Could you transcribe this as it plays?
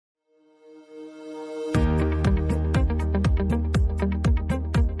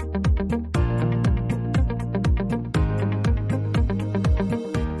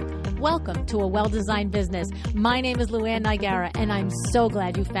to A Well-Designed Business. My name is LuAnn Nigara, and I'm so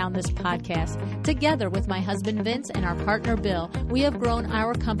glad you found this podcast. Together with my husband Vince and our partner Bill, we have grown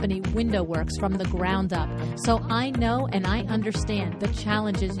our company WindowWorks from the ground up. So I know and I understand the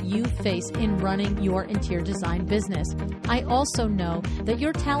challenges you face in running your interior design business. I also know that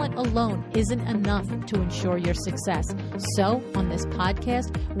your talent alone isn't enough to ensure your success. So on this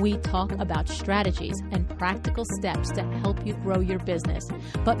podcast, we talk about strategies and practical steps to help you grow your business.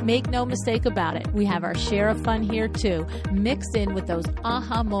 But make no mistake about it, we have our share of fun here too, mixed in with those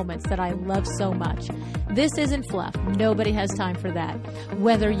aha moments that I love so much. This isn't fluff. Nobody has time for that.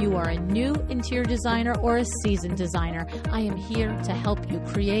 Whether you are a new interior designer or a seasoned designer, I am here to help you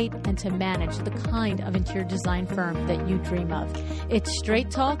create and to manage the kind of interior design firm that you dream of. It's straight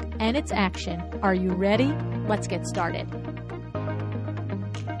talk and it's action. Are you ready? Let's get started.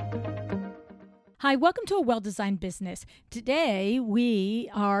 Hi, welcome to A Well-Designed Business. Today, we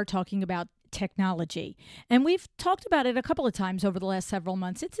are talking about technology. And we've talked about it a couple of times over the last several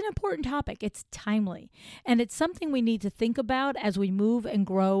months. It's an important topic. It's timely. And it's something we need to think about as we move and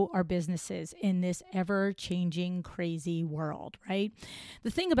grow our businesses in this ever-changing, crazy world, right?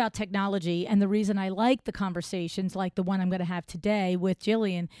 The thing about technology, and the reason I like the conversations like the one I'm going to have today with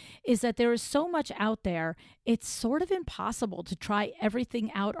Jillian, is that there is so much out there, it's sort of impossible to try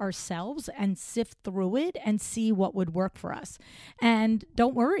everything out ourselves and sift through it and see what would work for us. And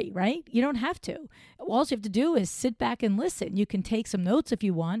don't worry, right? You don't have to. All you have to do is sit back and listen. You can take some notes if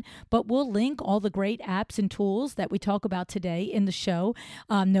you want, but we'll link all the great apps and tools that we talk about today in the show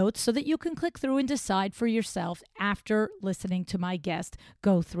notes so that you can click through and decide for yourself after listening to my guest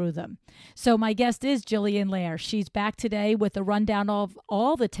go through them. So my guest is Jillian Lare. She's back today with a rundown of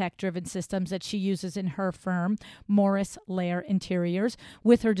all the tech-driven systems that she uses in her firm, Morris Lare Interiors,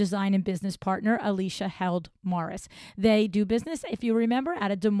 with her design and business partner, Alicia Held Morris. They do business, if you remember, out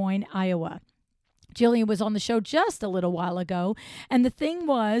of Des Moines, Iowa. Jillian was on the show just a little while ago, and the thing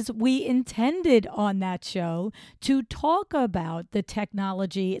was, we intended on that show to talk about the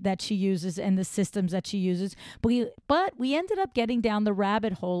technology that she uses and the systems that she uses, but we ended up getting down the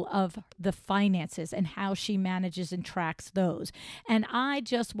rabbit hole of the finances and how she manages and tracks those. And I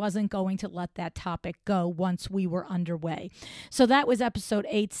just wasn't going to let that topic go once we were underway. So that was episode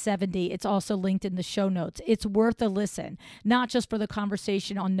 870. It's also linked in the show notes. It's worth a listen, not just for the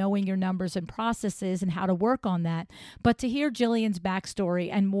conversation on knowing your numbers and processes and how to work on that, but to hear Jillian's backstory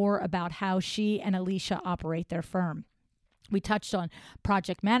and more about how she and Alicia operate their firm. We touched on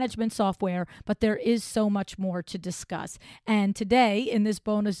project management software, but there is so much more to discuss. And today, in this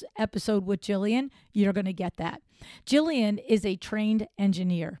bonus episode with Jillian, you're going to get that. Jillian is a trained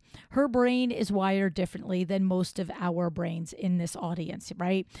engineer. Her brain is wired differently than most of our brains in this audience,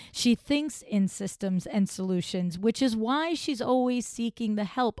 right? She thinks in systems and solutions, which is why she's always seeking the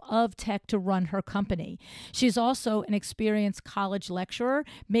help of tech to run her company. She's also an experienced college lecturer,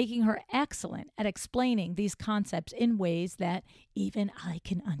 making her excellent at explaining these concepts in ways that even I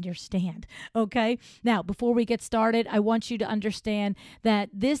can understand. Okay? Now, before we get started, I want you to understand that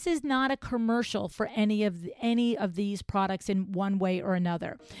this is not a commercial for any of these products in one way or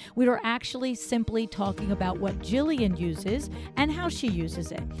another. We are actually simply talking about what Jillian uses and how she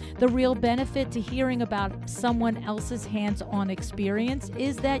uses it. The real benefit to hearing about someone else's hands-on experience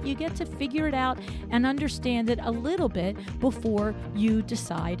is that you get to figure it out and understand it a little bit before you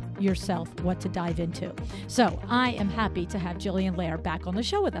decide yourself what to dive into. So I am happy to have Jillian Lare back on the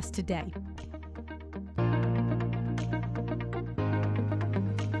show with us today.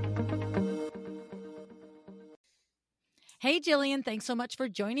 Hey, Jillian, thanks so much for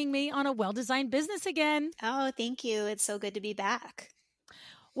joining me on A Well-Designed Business again. Oh, thank you. It's so good to be back.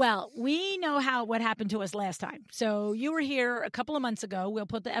 Well, we know what happened to us last time. So you were here a couple of months ago. We'll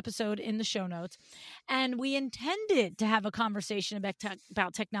put the episode in the show notes. And we intended to have a conversation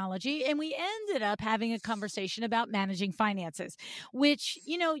about technology, and we ended up having a conversation about managing finances, which,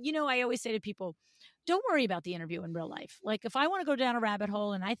 I always say to people, don't worry about the interview in real life. Like, if I want to go down a rabbit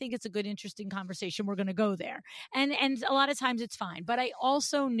hole and I think it's a good, interesting conversation, we're going to go there. And a lot of times it's fine. But I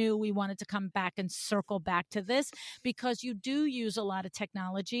also knew we wanted to come back and circle back to this because you do use a lot of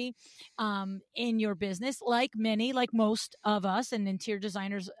technology in your business, like most of us, and interior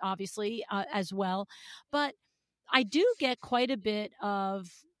designers, obviously, as well. But I do get quite a bit of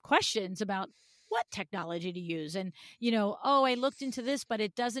questions about what technology to use. And, I looked into this, but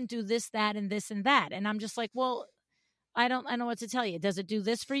it doesn't do this, that, and this and that. And I'm just like, well, I don't know what to tell you. Does it do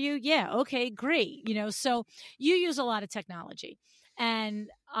this for you? Yeah. Okay, great. So you use a lot of technology. And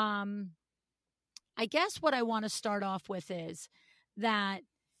I guess what I want to start off with is that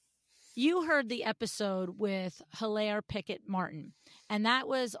you heard the episode with Hilaire Pickett Martin, and that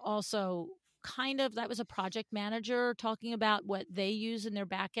was also that was a project manager talking about what they use in their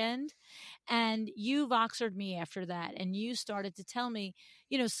back end. And you Voxered me after that. And you started to tell me,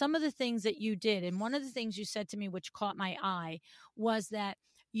 some of the things that you did. And one of the things you said to me, which caught my eye, was that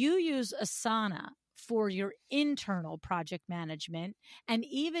you use Asana for your internal project management. And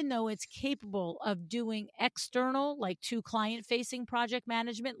even though it's capable of doing external, like to client facing project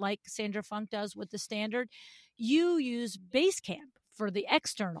management, like Sandra Funk does with the standard, you use Basecamp for the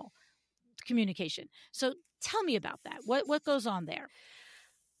external communication. So tell me about that. What goes on there?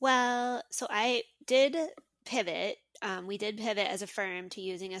 Well, so I did pivot. We did pivot as a firm to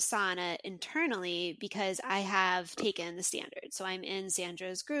using Asana internally because I have taken the standard. So I'm in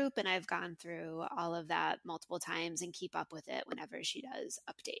Sandra's group and I've gone through all of that multiple times and keep up with it whenever she does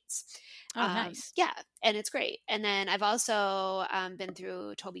updates. Oh, nice. Yeah, and it's great. And then I've also been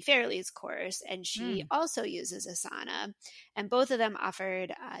through Toby Fairley's course, and she also uses Asana. And both of them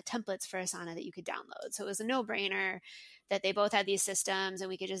offered templates for Asana that you could download. So it was a no-brainer that they both had these systems and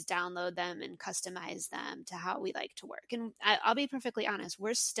we could just download them and customize them to how we like to work. And I'll be perfectly honest,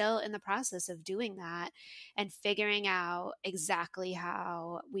 we're still in the process of doing that and figuring out exactly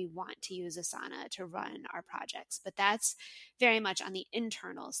how we want to use Asana to run our projects. But that's very much on the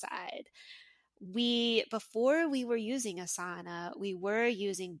internal side. Before we were using Asana, we were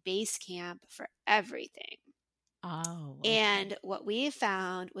using Basecamp for everything. Oh, okay. And what we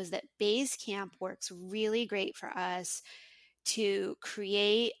found was that Basecamp works really great for us to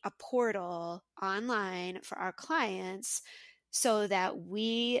create a portal online for our clients so that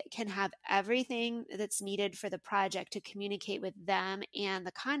we can have everything that's needed for the project to communicate with them and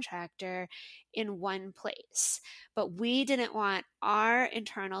the contractor in one place. But we didn't want our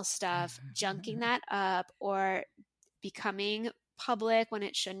internal stuff junking that up or becoming public when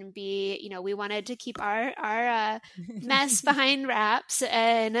it shouldn't be. We wanted to keep our mess behind wraps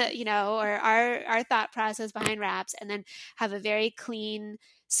and or our thought process behind wraps, and then have a very clean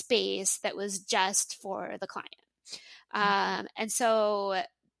space that was just for the client. And so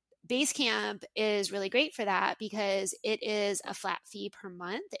Basecamp is really great for that because it is a flat fee per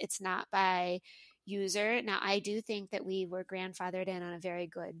month. It's not by user. Now, I do think that we were grandfathered in on a very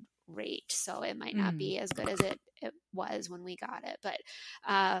good rate, so it might not be as good as it was when we got it. But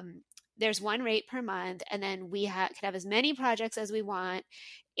there's one rate per month, and then we can have as many projects as we want,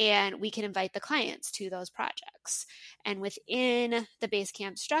 and we can invite the clients to those projects. And within the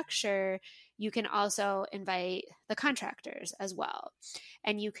Basecamp structure, you can also invite the contractors as well.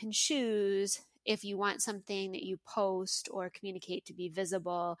 And you can choose if you want something that you post or communicate to be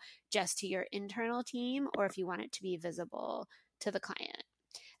visible just to your internal team, or if you want it to be visible to the client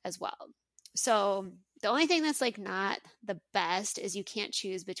as well. So the only thing that's not the best is you can't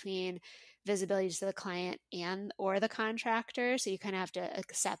choose between visibility to the client and or the contractor. So you kind of have to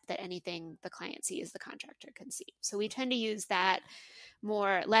accept that anything the client sees, the contractor can see. So we tend to use that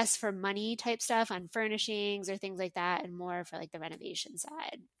less for money type stuff on furnishings or things like that, and more for the renovation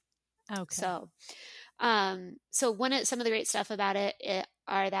side. Okay. So some of the great stuff about it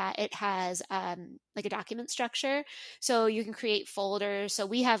are that it has a document structure. So you can create folders. So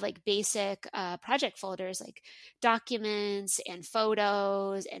we have basic project folders like documents and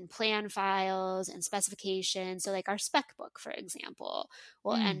photos and plan files and specifications. So our spec book, for example,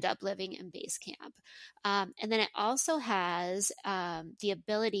 will end up living in Basecamp. And then it also has the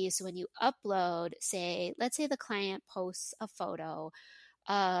ability, so when you upload, let's say the client posts a photo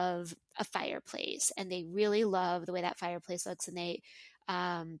of a fireplace and they really love the way that fireplace looks, and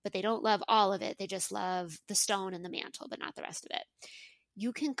but they don't love all of it. They just love the stone and the mantle, but not the rest of it.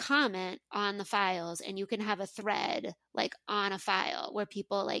 You can comment on the files, and you can have a thread on a file where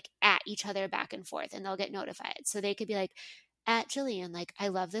people at each other back and forth, and they'll get notified. So they could be at Jillian, I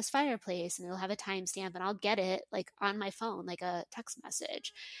love this fireplace, and they'll have a timestamp, and I'll get it on my phone, a text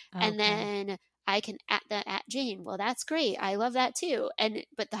message. Okay. And then I can at Jane. Well, that's great. I love that too.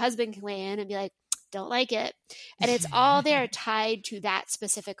 But the husband can weigh in and be don't like it. And it's all there tied to that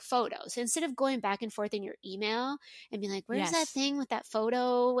specific photo. So instead of going back and forth in your email and being where's that thing with that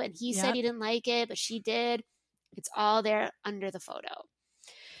photo? And he said he didn't like it, but she did. It's all there under the photo.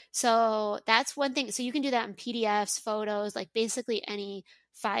 So that's one thing. So you can do that in PDFs, photos, basically any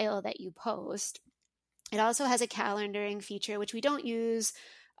file that you post. It also has a calendaring feature, which we don't use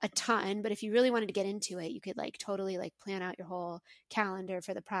a ton, but if you really wanted to get into it, you could totally plan out your whole calendar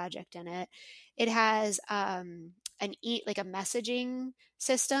for the project in it. It has a messaging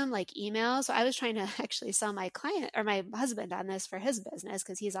system email. So I was trying to actually sell my client or my husband on this for his business,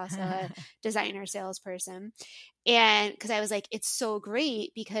 because he's also a designer salesperson. And because I was it's so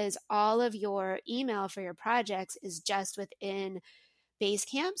great because all of your email for your projects is just within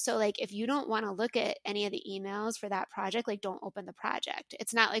Basecamp. So like if you don't want to look at any of the emails for that project, like don't open the project.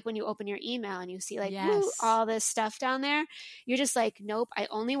 It's not like when you open your email and you see like woo, all this stuff down there. You're just like, nope, I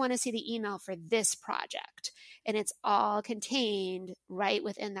only want to see the email for this project. And it's all contained right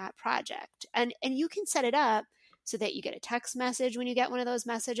within that project. And you can set it up so that you get a text message when you get one of those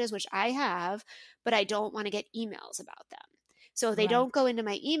messages, which I have, but I don't want to get emails about them. So if they don't go into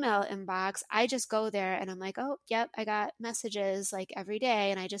my email inbox, I just go there and I'm like, oh, yep, I got messages like every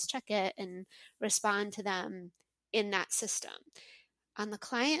day, and I just check it and respond to them in that system. On the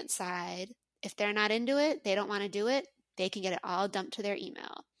client side, if they're not into it, they don't want to do it, they can get it all dumped to their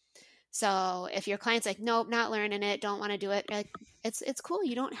email. So if your client's like, nope, not learning it, don't want to do it, like, it's cool.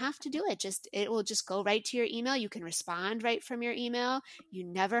 You don't have to do it. It will just go right to your email. You can respond right from your email. You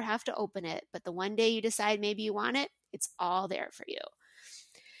never have to open it. But the one day you decide maybe you want it, it's all there for you.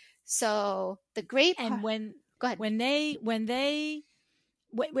 So the great part, and when go ahead.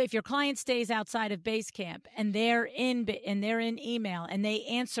 If your client stays outside of Basecamp and they're in email and they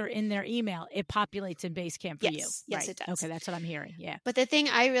answer in their email, it populates in Basecamp for you. Yes, right? It does. Okay, that's what I'm hearing. Yeah. But the thing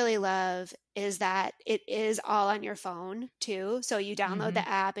I really love is that it is all on your phone too. So you download the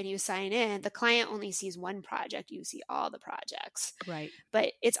app and you sign in. The client only sees one project. You see all the projects. Right.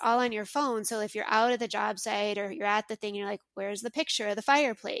 But it's all on your phone. So if you're out at the job site or you're at the thing, you're like, where's the picture of the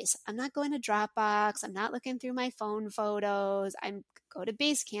fireplace? I'm not going to Dropbox. I'm not looking through my phone photos. I'm go to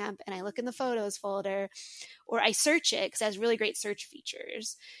Basecamp and I look in the photos folder, or I search it because it has really great search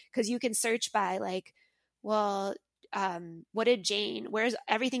features, because you can search by like, well, what did where's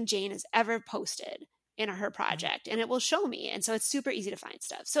everything Jane has ever posted in her project, and it will show me. And so it's super easy to find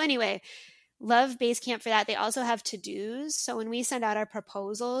stuff. So anyway, love Basecamp for that. They also have to-dos. So when we send out our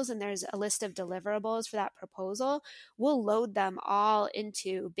proposals and there's a list of deliverables for that proposal, we'll load them all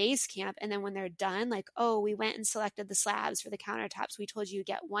into Basecamp. And then when they're done, like, oh, we went and selected the slabs for the countertops. We told you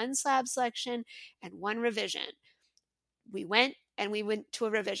to get one slab selection and one revision. We went to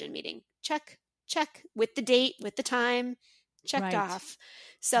a revision meeting. Check with the date, with the time, checked off.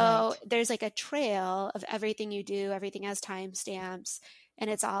 So there's like a trail of everything you do. Everything has timestamps. And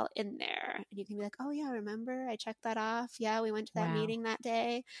it's all in there. And you can be like, oh, yeah, remember? I checked that off. Yeah, we went to that meeting that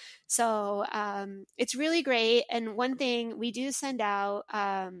day. So it's really great. And one thing, we do send out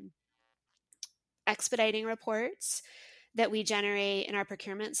expediting reports that we generate in our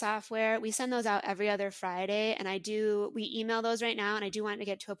procurement software. We send those out every other Friday. And we email those right now. And I do want to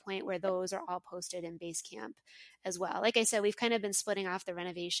get to a point where those are all posted in Basecamp as well. Like I said, we've kind of been splitting off the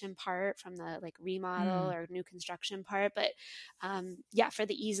renovation part from the like remodel or new construction part. But for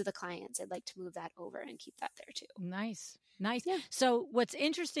the ease of the clients, I'd like to move that over and keep that there too. Nice. Yeah. So what's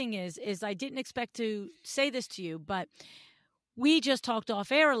interesting is I didn't expect to say this to you, but we just talked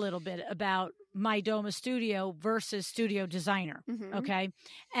off air a little bit about Mydoma Studio versus Studio Designer. Okay.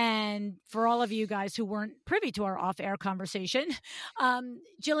 And for all of you guys who weren't privy to our off air conversation,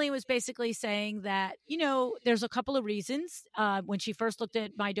 Jillian was basically saying that, there's a couple of reasons. When she first looked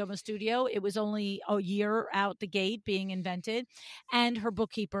at Mydoma Studio, it was only a year out the gate being invented, and her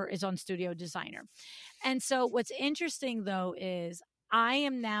bookkeeper is on Studio Designer. And so what's interesting though, is I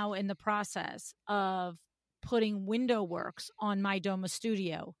am now in the process of putting WindowWorks on Mydoma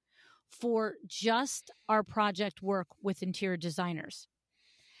Studio for just our project work with interior designers.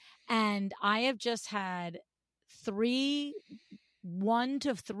 And I have just had 1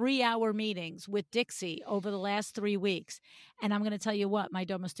 to 3 hour meetings with Dixie over the last 3 weeks. And I'm going to tell you what,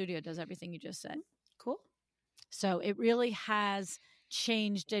 Mydoma Studio does everything you just said. Cool. So it really has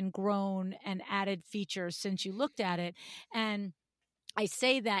changed and grown and added features since you looked at it. And I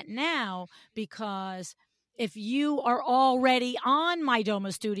say that now because if you are already on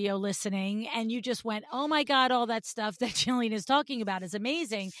Mydoma Studio listening and you just went, oh my God, all that stuff that Jillian is talking about is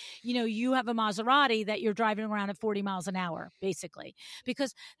amazing. You have a Maserati that you're driving around at 40 miles an hour, basically,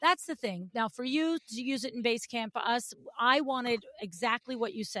 because that's the thing. Now, for you to use it in Basecamp, for us, I wanted exactly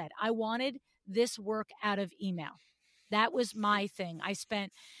what you said. I wanted this work out of email. That was my thing. I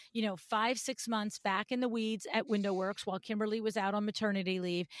spent, 5-6 months back in the weeds at WindowWorks while Kimberly was out on maternity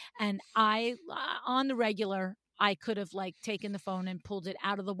leave. And on the regular, I could have taken the phone and pulled it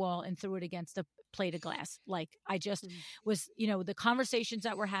out of the wall and threw it against a plate of glass. I just was, the conversations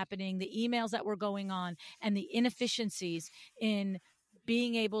that were happening, the emails that were going on, and the inefficiencies in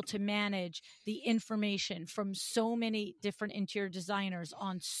being able to manage the information from so many different interior designers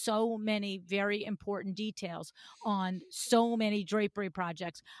on so many very important details on so many drapery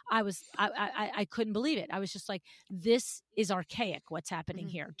projects. I couldn't believe it. I was just like, this is archaic what's happening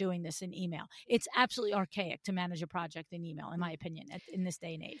here, doing this in email. It's absolutely archaic to manage a project in email, in my opinion, in this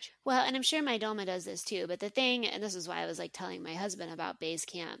day and age. Well, and I'm sure my Doma does this too, but the thing, and this is why I was like telling my husband about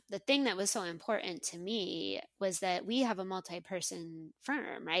Basecamp, the thing that was so important to me was that we have a multi-person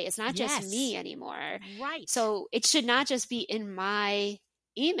firm, right? It's not just me anymore. Right. So it should not just be in my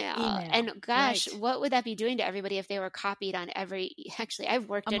email. And gosh, what would that be doing to everybody if they were copied on every, actually, I've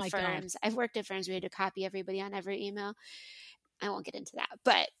worked at firms. I've worked at firms where we had to copy everybody on every email. I won't get into that.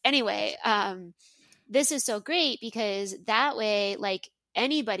 But anyway, this is so great because that way, like,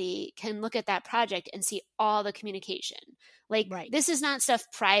 anybody can look at that project and see all the communication. Like, this is not stuff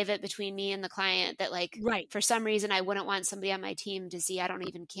private between me and the client that, like, for some reason I wouldn't want somebody on my team to see.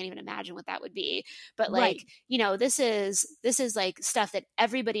 Can't even imagine what that would be. But like, you know, this is like stuff that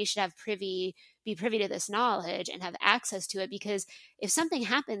everybody should be privy to this knowledge and have access to it, because if something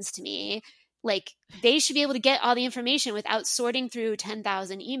happens to me, like, they should be able to get all the information without sorting through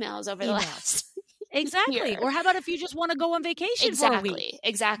 10,000 emails over the last Exactly. year. Or how about if you just want to go on vacation for a week?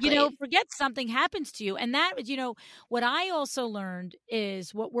 Exactly. You know, forget something happens to you. And that, you know, what I also learned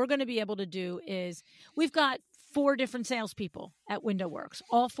is what we're going to be able to do is we've got 4 different salespeople at WindowWorks.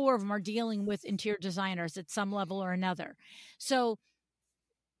 All 4 of them are dealing with interior designers at some level or another. So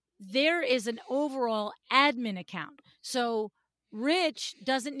there is an overall admin account. So Rich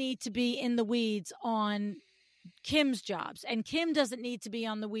doesn't need to be in the weeds on Kim's jobs, and Kim doesn't need to be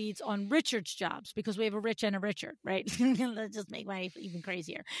on the weeds on Richard's jobs, because we have a Rich and a Richard, right? Let's just make life even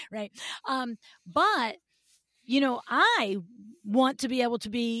crazier, right? But you know, I want to be able to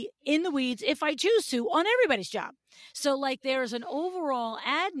be in the weeds if I choose to on everybody's job. So like there's an overall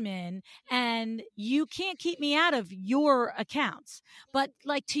admin, and you can't keep me out of your accounts. But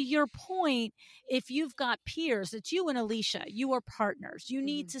like, to your point, if you've got peers, it's you and Alicia, you are partners. You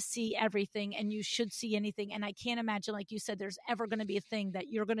need to see everything, and you should see anything. And I can't imagine, like you said, there's ever going to be a thing that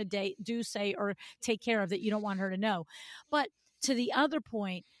you're going to do, say, or take care of that you don't want her to know. But to the other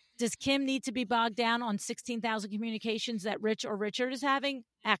point, does Kim need to be bogged down on 16,000 communications that Rich or Richard is having?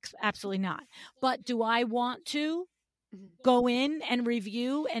 Absolutely not. But do I want to go in and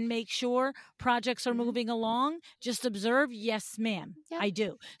review and make sure projects are moving along? Just observe? Yes, ma'am. Yep. I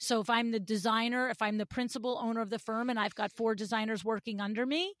do. So if I'm the designer, if I'm the principal owner of the firm and I've got 4 designers working under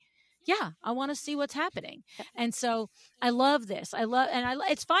me, yeah, I want to see what's happening. And so I love this.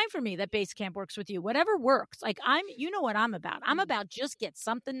 It's fine for me that Basecamp works with you. Whatever works. Like, you know what I'm about. I'm about just get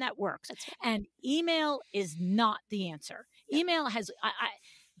something that works. And email is not the answer. Email has,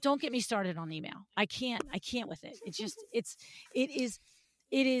 don't get me started on email. I can't with it. It's just, it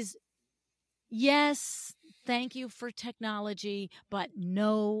is, yes, thank you for technology, but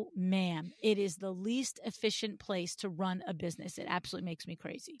no, ma'am. It is the least efficient place to run a business. It absolutely makes me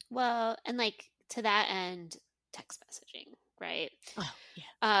crazy. Well, and like, to that end, text messaging, right? Oh,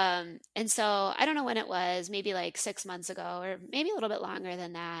 yeah. And so I don't know when it was, maybe like 6 months ago, or maybe a little bit longer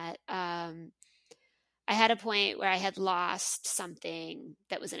than that. I had a point where I had lost something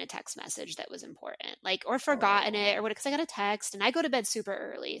that was in a text message that was important, like, or forgotten it or what, because I got a text and I go to bed super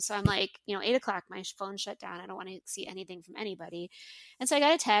early. So I'm like, 8:00, my phone shut down. I don't want to see anything from anybody. And so I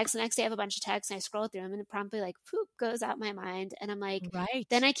got a text. The next day I have a bunch of texts and I scroll through them and it promptly like, poop, goes out my mind. And I'm like,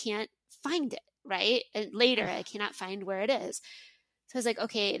 then I can't find it. Right. And later I cannot find where it is. So I was like,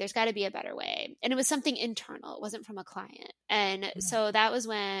 okay, there's got to be a better way. And it was something internal. It wasn't from a client. And so that was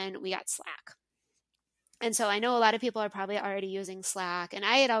when we got Slack. And so I know a lot of people are probably already using Slack. And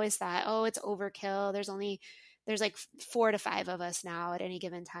I had always thought, oh, it's overkill. There's like 4 to 5 of us now at any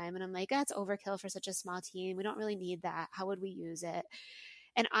given time. And I'm like, that's overkill for such a small team. We don't really need that. How would we use it?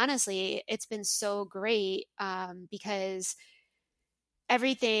 And honestly, it's been so great because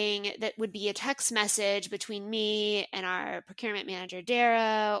everything that would be a text message between me and our procurement manager,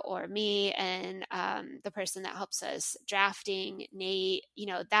 Dara, or me and the person that helps us drafting, Nate,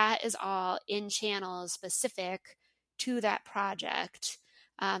 that is all in channels specific to that project.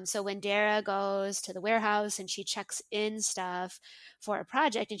 So when Dara goes to the warehouse and she checks in stuff for a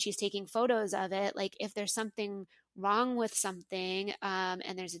project and she's taking photos of it, like if there's something wrong with something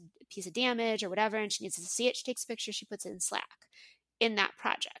and there's a piece of damage or whatever, and she needs to see it, she takes a picture, she puts it in Slack. In that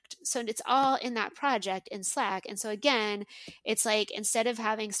project. So it's all in that project in Slack. And so again, it's like, instead of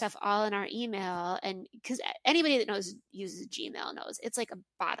having stuff all in our email, and because anybody that uses Gmail knows it's like a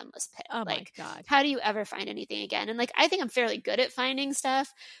bottomless pit. Oh like, my God. How do you ever find anything again? And like, I think I'm fairly good at finding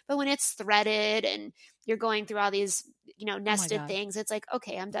stuff, but when it's threaded and you're going through all these, nested things, it's like,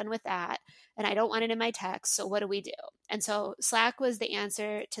 okay, I'm done with that. And I don't want it in my text. So what do we do? And so Slack was the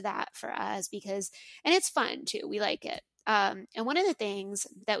answer to that for us and it's fun too. We like it. And one of the things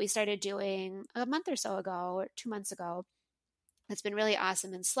that we started doing a month or so ago, or 2 months ago, that's been really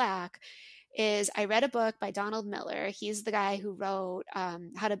awesome in Slack is I read a book by Donald Miller. He's the guy who wrote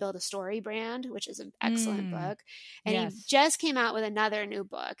How to Build a Story Brand, which is an excellent book. And he Yes. just came out with another new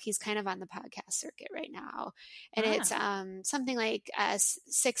book. He's kind of on the podcast circuit right now. And it's something like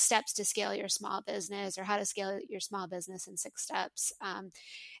 6 steps to scale your small business, or how to scale your small business in 6 steps.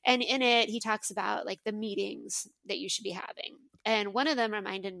 And in it, he talks about like the meetings that you should be having. And one of them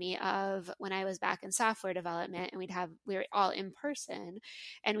reminded me of when I was back in software development, and we were all in person,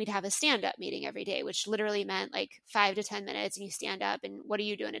 and we'd have a stand-up meeting every day, which literally meant like 5 to 10 minutes, and you stand up and what are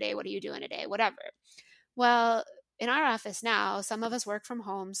you doing today? What are you doing today? Whatever. Well, in our office now, some of us work from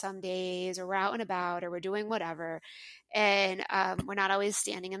home some days, or we're out and about, or we're doing whatever. And we're not always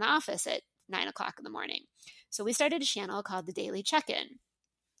standing in the office at 9 o'clock in the morning. So we started a channel called the Daily Check-In.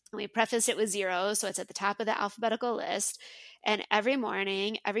 And we prefaced it with 0, so it's at the top of the alphabetical list. And every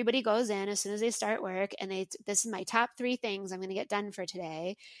morning, everybody goes in as soon as they start work, and this is my top 3 things I'm going to get done for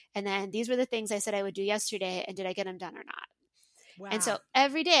today. And then these were the things I said I would do yesterday, and did I get them done or not? Wow. And so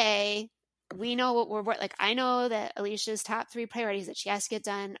every day, we know what we're like. I know that Alicia's top 3 priorities that she has to get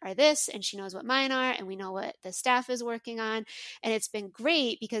done are this, and she knows what mine are, and we know what the staff is working on. And it's been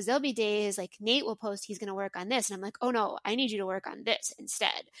great because there'll be days like Nate will post he's going to work on this, and I'm like, oh no, I need you to work on this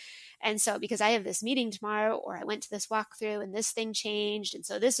instead. And so because I have this meeting tomorrow, or I went to this walkthrough and this thing changed, and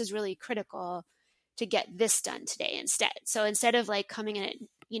so this is really critical to get this done today instead. So instead of like coming in at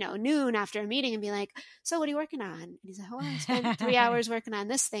noon after a meeting and be like, so what are you working on? And he's like, oh, I spent 3 hours working on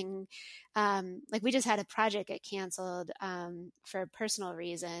this thing. Like we just had a project get canceled for personal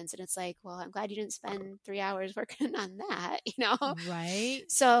reasons. And it's like, well, I'm glad you didn't spend 3 hours working on that, Right.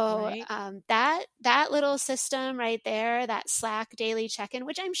 So Right. that little system right there, that Slack daily check-in,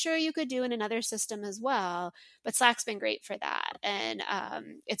 which I'm sure you could do in another system as well, but Slack's been great for that. And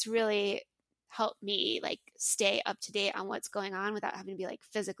it's really help me like stay up to date on what's going on without having to be like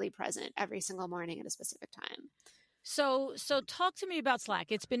physically present every single morning at a specific time. So talk to me about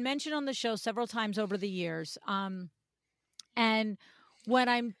Slack. It's been mentioned on the show several times over the years. And what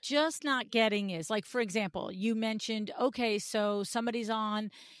I'm just not getting is, like, for example, you mentioned, okay, so somebody's on,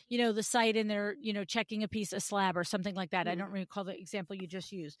 the site and they're, checking a piece of slab or something like that. I don't recall the example you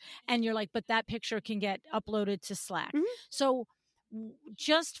just used. And you're like, but that picture can get uploaded to Slack. So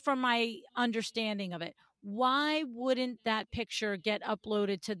just from my understanding of it, why wouldn't that picture get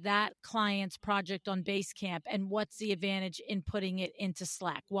uploaded to that client's project on Basecamp? And what's the advantage in putting it into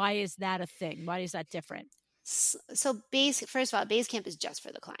Slack? Why is that a thing? Why is that different? So first of all, Basecamp is just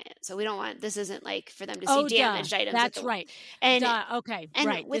for the client. So we don't want, this isn't like for them to see damaged items. That's right. And okay. And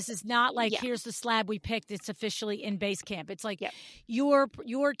right. This is not like, here's the slab we picked. It's officially in Basecamp. It's like your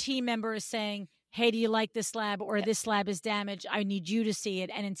team member is saying, hey, do you like this slab, or this slab is damaged? I need you to see it.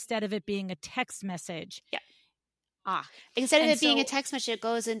 And instead of it being a text message. Instead of it being a text message, it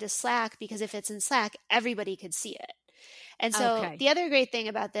goes into Slack, because if it's in Slack, everybody could see it. And so the other great thing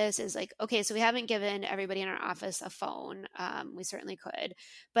about this is like, okay, so we haven't given everybody in our office a phone. We certainly could,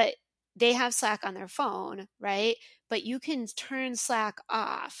 but they have Slack on their phone, right? But you can turn Slack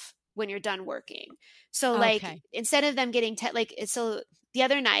off when you're done working. So like, instead of them getting so the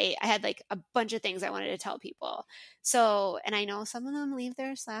other night I had like a bunch of things I wanted to tell people. So, and I know some of them leave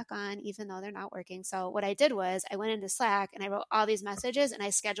their Slack on even though they're not working. So what I did was I went into Slack and I wrote all these messages and I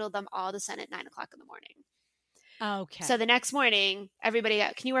scheduled them all to send at 9 o'clock in the morning. Okay. So the next morning, everybody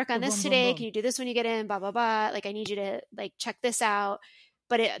got, can you work on this today? Boom. Can you do this when you get in? Blah, blah, blah. Like, I need you to like check this out.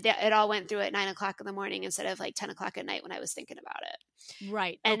 But it all went through at 9 o'clock in the morning instead of like 10 o'clock at night when I was thinking about it.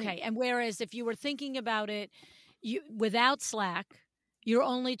 Right. Okay. And whereas if you were thinking about it, without Slack, your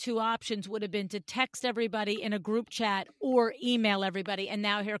only 2 options would have been to text everybody in a group chat or email everybody. And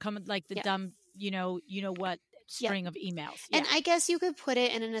now here come like the dumb, what string of emails. And I guess you could put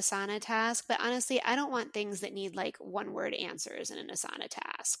it in an Asana task, but honestly, I don't want things that need like 1-word answers in an Asana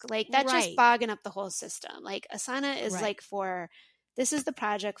task. Like that's just bogging up the whole system. Like Asana is like for, this is the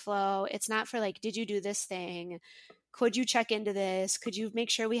project flow. It's not for like, did you do this thing? Could you check into this? Could you make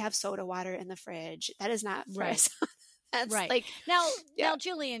sure we have soda water in the fridge? That is not for Asana. That's like now,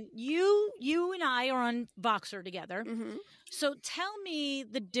 Jillian, you and I are on Voxer together. So tell me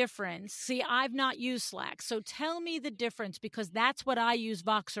the difference. See, I've not used Slack. So tell me the difference, because that's what I use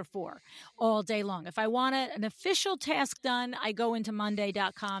Voxer for all day long. If I want an official task done, I go into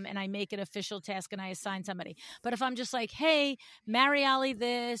monday.com and I make an official task and I assign somebody. But if I'm just like, hey, Mariali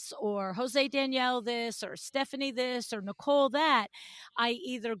this, or Jose Danielle this, or Stephanie this, or Nicole that, I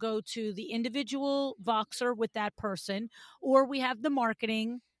either go to the individual Voxer with that person, or we have the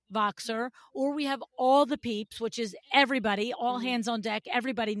marketing Voxer, or we have all the peeps, which is everybody, all hands on deck.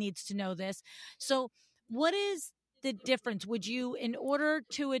 Everybody needs to know this. So what is the difference? Would you, in order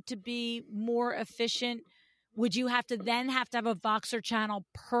to it to be more efficient, would you have to have a Voxer channel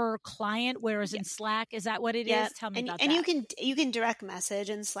per client, whereas in Slack, is that what it is? Tell me about that. And you can direct message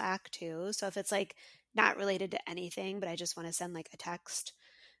in Slack too. So if it's like not related to anything, but I just want to send like a text.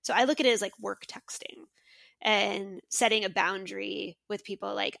 So I look at it as like work texting and setting a boundary with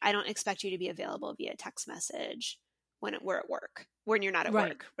people. Like, I don't expect you to be available via text message when we're at work, when you're not at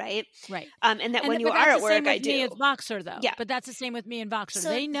work, right? Right. And that when you are at work, I do. Me with Voxer, though. Yeah. But that's the same with me and Voxer.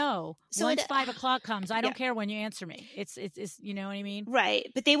 They know once 5 o'clock comes, I don't care when you answer me. It's you know what I mean? Right.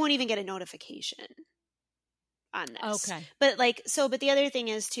 But they won't even get a notification on this. Okay. But but the other thing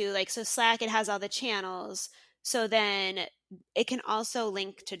is too, like, so Slack, it has all the channels. So then it can also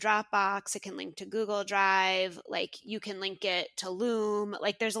link to Dropbox. It can link to Google Drive. Like, you can link it to Loom.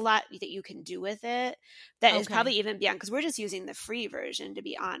 Like, there's a lot that you can do with it that is probably even beyond, because we're just using the free version, to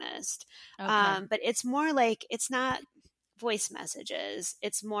be honest. But it's more like, it's not voice messages.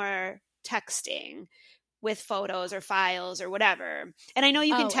 It's more texting with photos or files or whatever. And I know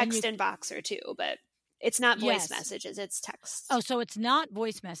you can text in Voxer too, but it's not voice messages, it's text. Oh, so it's not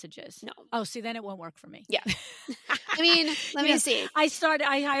voice messages? No. Oh, see, then it won't work for me. Yeah. I mean, let me see. I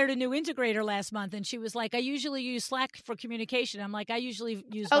hired a new integrator last month, and she was like, I usually use Slack for communication. I'm like, I usually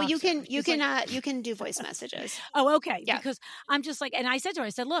use Voxer. You can do voice messages. Oh, okay. Yeah. Because I'm just like, and I said to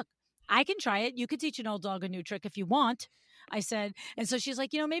her, look, I can try it. You could teach an old dog a new trick if you want. I said, and so she's like,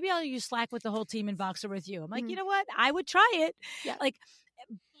 maybe I'll use Slack with the whole team in Voxer with you. I'm like, you know what? I would try it. Yeah. Like,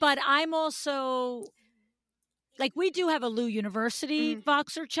 but I'm also... Like, we do have a Lu University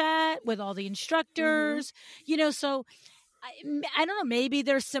Voxer chat with all the instructors, so I don't know, maybe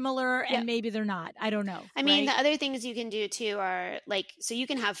they're similar and maybe they're not. I don't know. I mean, the other things you can do too are like, so you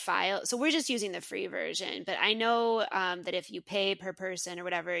can have files. So we're just using the free version, but I know that if you pay per person or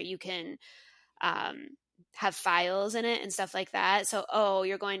whatever, you can have files in it and stuff like that. So,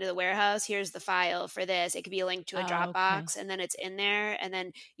 you're going to the warehouse, here's the file for this. It could be a link to a Dropbox and then it's in there, and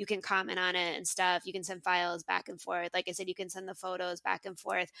then you can comment on it and stuff. You can send files back and forth. Like I said, you can send the photos back and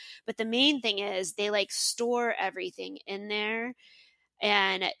forth. But the main thing is they like store everything in there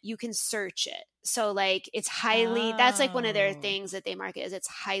and you can search it. So like it's highly, that's like one of their things that they market is it's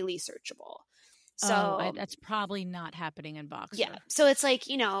highly searchable. So that's probably not happening in Voxer. Yeah. So it's like,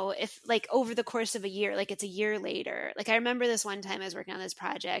 if like over the course of a year, like it's a year later, like I remember this one time I was working on this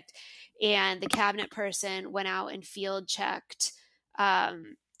project and the cabinet person went out and field checked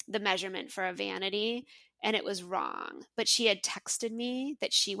the measurement for a vanity and it was wrong, but she had texted me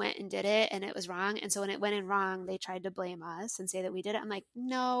that she went and did it and it was wrong. And so when it went in wrong, they tried to blame us and say that we did it. I'm like,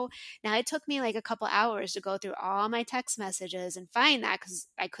 no. Now it took me like a couple hours to go through all my text messages and find that, because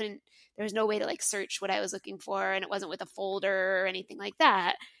there was no way to like search what I was looking for, and it wasn't with a folder or anything like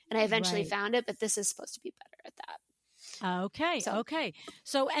that. And I eventually found it, but this is supposed to be better at that. Okay.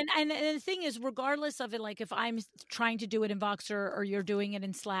 So, and the thing is, regardless of it, like if I'm trying to do it in Voxer or you're doing it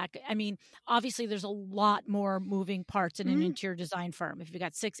in Slack, I mean, obviously there's a lot more moving parts in an interior design firm. If you've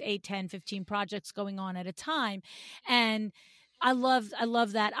got 6, 8, 10, 15 projects going on at a time. And I love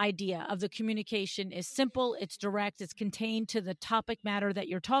that idea of the communication is simple, it's direct, it's contained to the topic matter that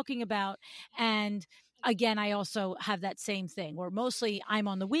you're talking about. And again, I also have that same thing where mostly I'm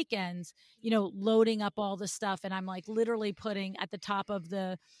on the weekends, loading up all the stuff. And I'm like literally putting at the top of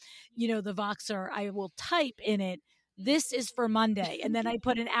the Voxer, I will type in it, this is for Monday. And then I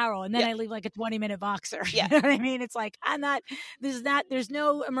put an arrow and then I leave like a 20-minute Voxer. Yeah. You know what I mean? It's like, there's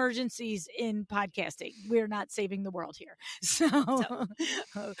no emergencies in podcasting. We're not saving the world here. So.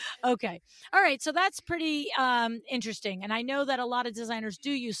 Okay. All right. So that's pretty interesting. And I know that a lot of designers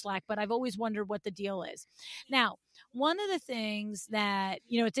do use Slack, but I've always wondered what the deal is. Now, one of the things that,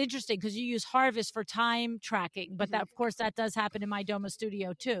 it's interesting because you use Harvest for time tracking, but that, of course, that does happen in my Doma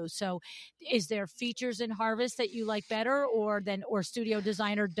Studio too. So is there features in Harvest that you like better or Studio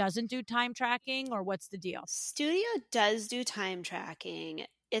Designer doesn't do time tracking, or what's the deal? Studio does do time tracking.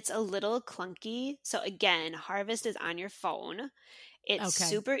 It's a little clunky. So again, Harvest is on your phone. It's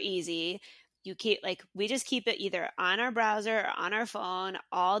super easy. We just keep it either on our browser or on our phone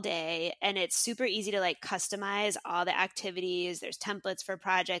all day. And it's super easy to like customize all the activities. There's templates for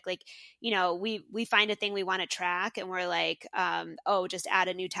project. Like, we find a thing we want to track and we're like, just add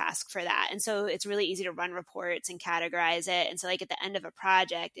a new task for that. And so it's really easy to run reports and categorize it. And so like at the end of a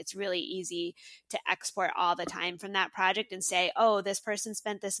project, it's really easy to export all the time from that project and say, this person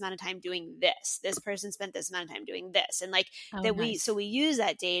spent this amount of time doing this. This person spent this amount of time doing this. And like we use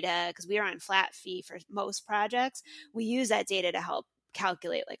that data because we are on flat fee for most projects. We use that data to help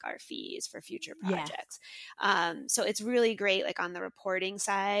calculate like our fees for future projects. So it's really great like on the reporting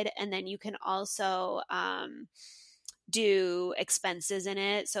side. And then you can also do expenses in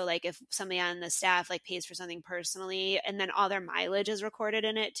it. So like if somebody on the staff like pays for something personally, and then all their mileage is recorded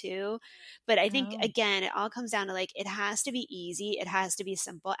in it too. But I think again, it all comes down to like, it has to be easy. It has to be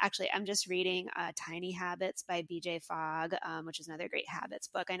simple. Actually, I'm just reading Tiny Habits by BJ Fogg, which is another great habits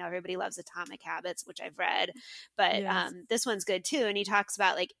book. I know everybody loves Atomic Habits, which I've read, but this one's good too. And he talks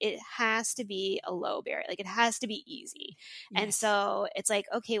about like, it has to be a low barrier. Like it has to be easy. Yes. And so it's like,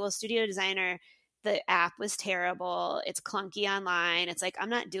 okay, well, Studio Designer, the app was terrible. It's clunky online. It's like, I'm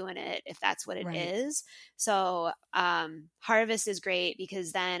not doing it if that's what it is. So Harvest is great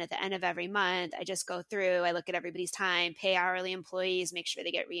because then at the end of every month, I just go through, I look at everybody's time, pay hourly employees, make sure they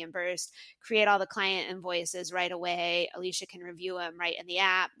get reimbursed, create all the client invoices right away. Alicia can review them right in the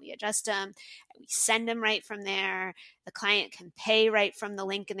app. We adjust them. We send them right from there. The client can pay right from the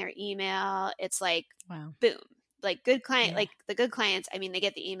link in their email. It's like, boom. Like good client, like the good clients, I mean, they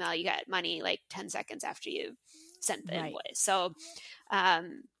get the email, you got money like 10 seconds after you sent the invoice. So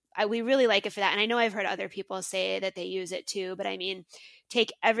we really like it for that. And I know I've heard other people say that they use it too, but I mean,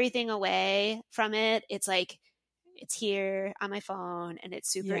 take everything away from it. It's like, it's here on my phone and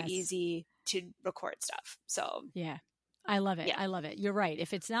it's super easy to record stuff. So I love it. I love it. You're right.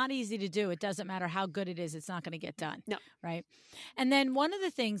 If it's not easy to do, it doesn't matter how good it is. It's not going to get done. No. Right. And then one of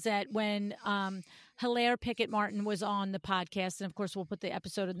the things that when Hilaire Pickett Martin was on the podcast, and of course we'll put the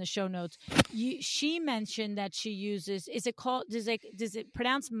episode in the show notes, she mentioned that she uses, is it called, does it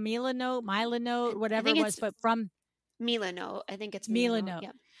pronounce Milanote, whatever it was, but from Milanote. I think it's Milanote.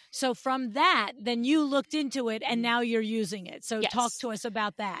 Yep. So from that, then you looked into it and now you're using it. So talk to us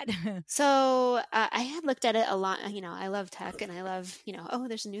about that. So I had looked at it a lot. You know, I love tech and I love, oh,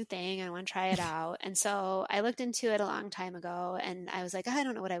 there's a new thing. I want to try it out. And so I looked into it a long time ago and I was like, I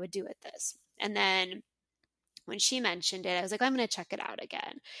don't know what I would do with this. And then when she mentioned it, I was like, I'm going to check it out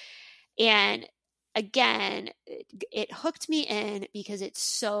again. And again, it hooked me in because it's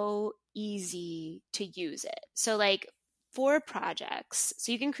so easy to use it. So like, for projects,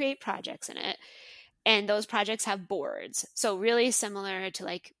 so you can create projects in it, and those projects have boards. So really similar to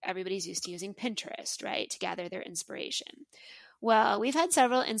like everybody's used to using Pinterest, right, to gather their inspiration. Well, we've had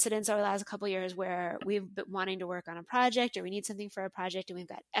several incidents over the last couple of years where we've been wanting to work on a project or we need something for a project and we've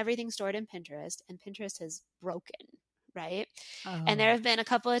got everything stored in Pinterest and Pinterest has broken, right? And there have been a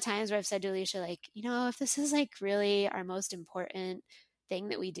couple of times where I've said to Alicia, like, if this is like really our most important thing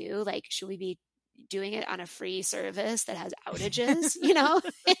that we do, like, should we be doing it on a free service that has outages,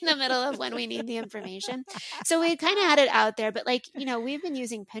 in the middle of when we need the information. So we kind of had it out there, but like, we've been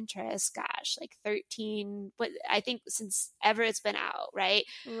using Pinterest, gosh, like 13, but I think since ever it's been out, right?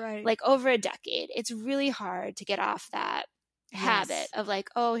 Right. Like over a decade. It's really hard to get off that habit of like,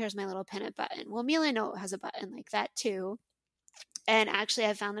 oh, here's my little pin it button. Well, Milanote has a button like that too. And actually,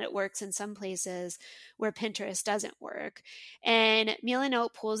 I found that it works in some places where Pinterest doesn't work. And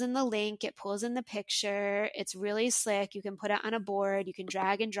Milanote pulls in the link, it pulls in the picture. It's really slick. You can put it on a board, you can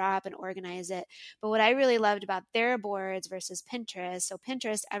drag and drop and organize it. But what I really loved about their boards versus Pinterest, so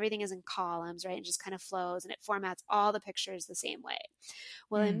Pinterest, everything is in columns, right? It just kind of flows and it formats all the pictures the same way.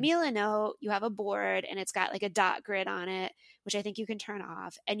 Well, in Milanote, you have a board and it's got like a dot grid on it, which I think you can turn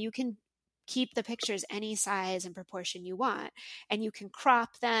off, and you can keep the pictures any size and proportion you want. And you can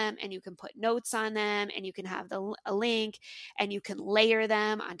crop them and you can put notes on them and you can have a link and you can layer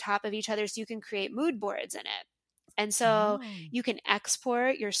them on top of each other. So you can create mood boards in it. And so you can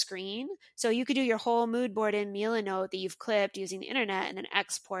export your screen. So you could do your whole mood board in Milanote that you've clipped using the internet and then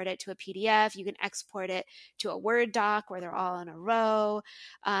export it to a PDF. You can export it to a Word doc where they're all in a row.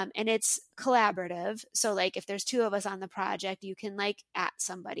 And it's collaborative. So like if there's two of us on the project, you can like at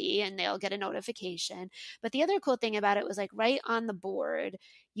somebody and they'll get a notification. But the other cool thing about it was like right on the board,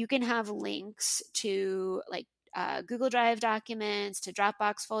 you can have links to like Google Drive documents, to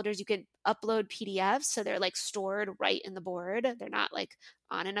Dropbox folders. You can upload PDFs, so they're like stored right in the board. They're not like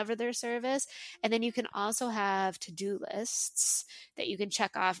on another service. And then you can also have to-do lists that you can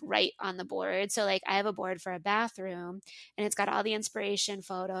check off right on the board. So like I have a board for a bathroom and it's got all the inspiration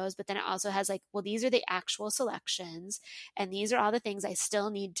photos, but then it also has like, well, these are the actual selections and these are all the things I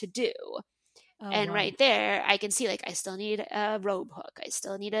still need to do. Right there, I can see like I still need a robe hook. I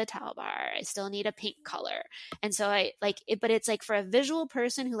still need a towel bar. I still need a paint color. And so I like it, but it's like for a visual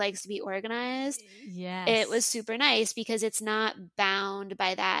person who likes to be organized, it was super nice because it's not bound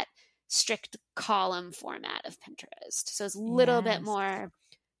by that strict column format of Pinterest. So it's a little bit more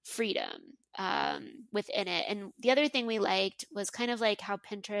freedom within it. And the other thing we liked was kind of like how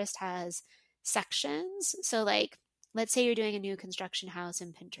Pinterest has sections. So like let's say you're doing a new construction house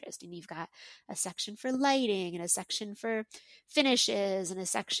in Pinterest and you've got a section for lighting and a section for finishes and a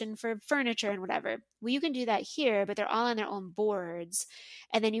section for furniture and whatever. Well, you can do that here, but they're all on their own boards.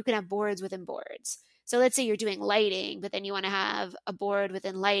 And then you can have boards within boards. So let's say you're doing lighting, but then you want to have a board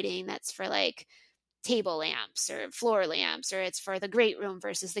within lighting that's for like table lamps or floor lamps, or it's for the great room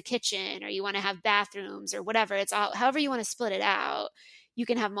versus the kitchen, or you want to have bathrooms or whatever. It's all, however you want to split it out, you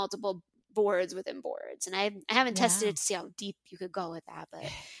can have multiple boards within boards. And I haven't tested it to see how deep you could go with that, but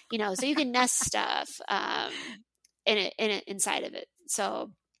so you can nest stuff inside of it.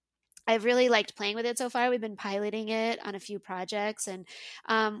 So I've really liked playing with it so far. We've been piloting it on a few projects. And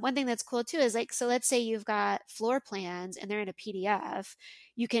one thing that's cool too is like, so let's say you've got floor plans and they're in a PDF.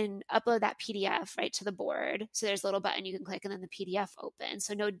 You can upload that PDF right to the board. So there's a little button you can click and then the PDF opens.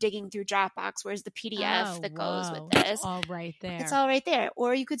 So no digging through Dropbox. Where's the PDF that goes with this? It's all right there. It's all right there.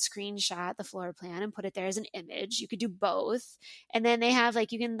 Or you could screenshot the floor plan and put it there as an image. You could do both. And then they have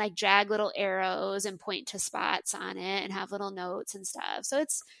like, you can like drag little arrows and point to spots on it and have little notes and stuff. So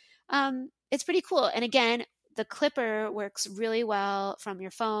it's pretty cool. And again, the clipper works really well from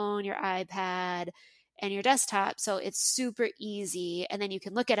your phone, your iPad, and your desktop. So it's super easy. And then you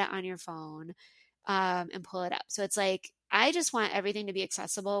can look at it on your phone and pull it up. So it's like, I just want everything to be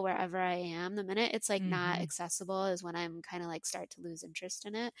accessible wherever I am. The minute it's like not accessible is when I'm kind of like start to lose interest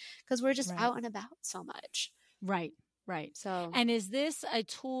in it, because we're just out and about so much. Right. So, and is this a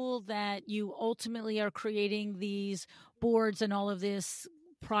tool that you ultimately are creating these boards and all of this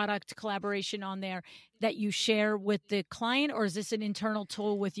product collaboration on there that you share with the client, or is this an internal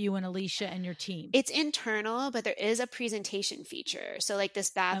tool with you and Alicia and your team? It's internal, but there is a presentation feature. So like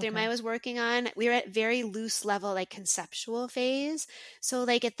this bathroom I was working on, we were at very loose level, like conceptual phase. So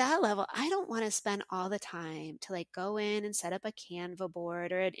like at that level, I don't want to spend all the time to like go in and set up a Canva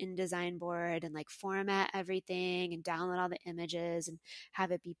board or an InDesign board and like format everything and download all the images and have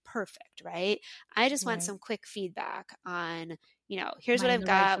it be perfect, right? I just want some quick feedback on, here's what I've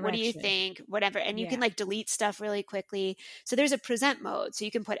got. What do you think? Whatever. And you can like delete stuff really quickly. So there's a present mode. So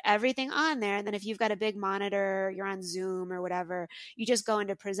you can put everything on there. And then if you've got a big monitor, you're on Zoom or whatever, you just go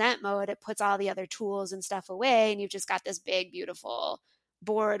into present mode. It puts all the other tools and stuff away. And you've just got this big, beautiful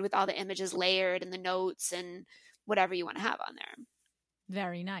board with all the images layered and the notes and whatever you want to have on there.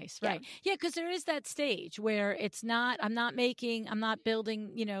 Very nice. Right. Yeah. Because there is that stage where it's not, I'm not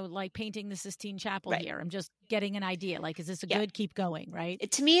building, like painting the Sistine Chapel here. I'm just getting an idea. Like, is this a good, keep going, right?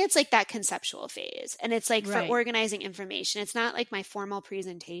 To me, it's like that conceptual phase. And it's like for organizing information. It's not like my formal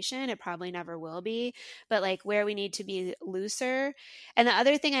presentation. It probably never will be, but like where we need to be looser. And the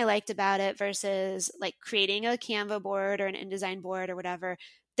other thing I liked about it versus like creating a Canva board or an InDesign board or whatever,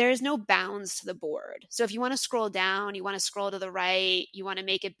 there's no bounds to the board. So if you want to scroll down, you want to scroll to the right, you want to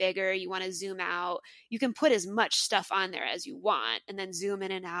make it bigger, you want to zoom out, you can put as much stuff on there as you want and then zoom in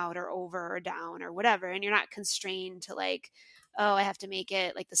and out or over or down or whatever. And you're not constrained to like, oh, I have to make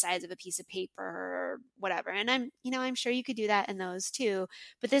it like the size of a piece of paper or whatever. And I'm sure you could do that in those too.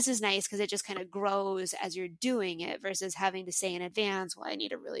 But this is nice because it just kind of grows as you're doing it versus having to say in advance, well, I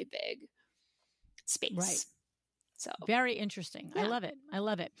need a really big space. Right. So very interesting. Yeah. I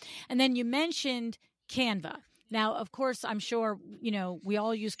love it. And then you mentioned Canva. Now, of course, I'm sure, we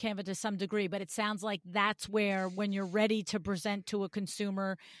all use Canva to some degree, but it sounds like that's where when you're ready to present to a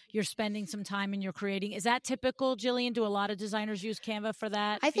consumer, you're spending some time and you're creating. Is that typical, Jillian? Do a lot of designers use Canva for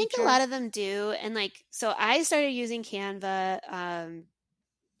that? I think a lot of them do. And so I started using Canva.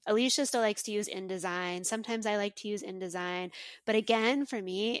 Alicia still likes to use InDesign. Sometimes I like to use InDesign. But again, for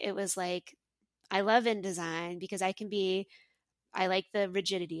me, it was like, I love InDesign because I like the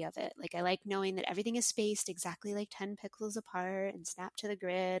rigidity of it. Like I like knowing that everything is spaced exactly like 10 pixels apart and snap to the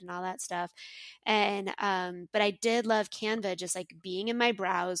grid and all that stuff. And, but I did love Canva, just like being in my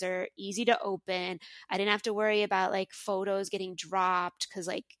browser, easy to open. I didn't have to worry about like photos getting dropped because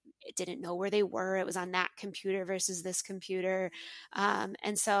like it didn't know where they were. It was on that computer versus this computer.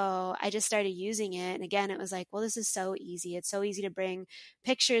 And so I just started using it. And again, it was like, well, this is so easy. It's so easy to bring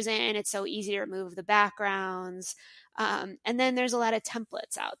pictures in. It's so easy to remove the backgrounds. And then there's a lot of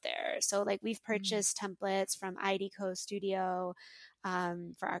templates out there. So like we've purchased templates from IDCO Studio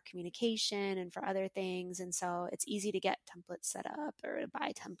for our communication and for other things. And so it's easy to get templates set up or to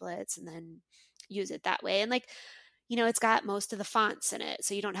buy templates and then use it that way. And like, it's got most of the fonts in it.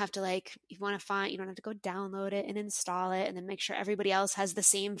 So you don't have to if you want a font, you don't have to go download it and install it and then make sure everybody else has the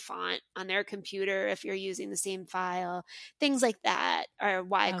same font on their computer if you're using the same file. Things like that are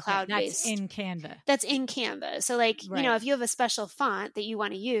why cloud-based. That's in Canva. That's in Canva. So if you have a special font that you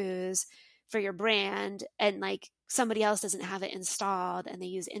want to use for your brand and like somebody else doesn't have it installed and they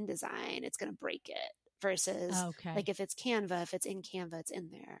use InDesign, it's going to break it versus Okay. like if it's Canva, if it's in Canva, it's in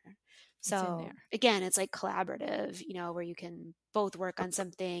there. It's in So there. again, it's like collaborative, where you can both work on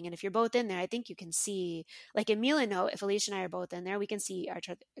something. And if you're both in there, I think you can see, like in Milanote, if Alicia and I are both in there, we can see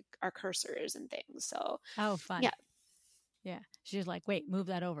our cursors and things. So Oh, fun. yeah. Yeah. She's like, wait, move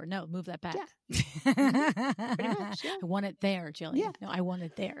that over. No, move that back. Yeah. Mm-hmm. Pretty much. Yeah. I want it there, Jillian. Yeah. No, I want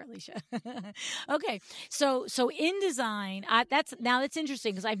it there, Alicia. Okay. So InDesign, that's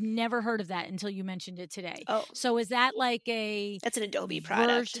interesting because I've never heard of that until you mentioned it today. Oh. So is that like that's an Adobe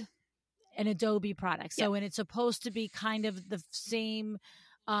product? An Adobe product. So, yeah. and it's supposed to be kind of the same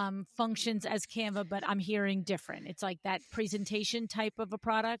functions as Canva, but I'm hearing different. It's like that presentation type of a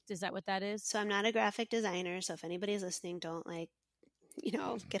product. Is that what that is? So I'm not a graphic designer. So if anybody's listening, don't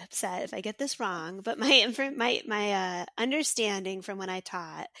get upset if I get this wrong. But my understanding from when I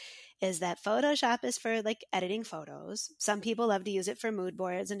taught is that Photoshop is for like editing photos. Some people love to use it for mood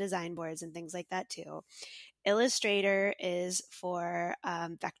boards and design boards and things like that too. Illustrator is for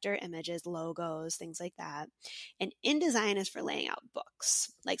vector images, logos, things like that. And InDesign is for laying out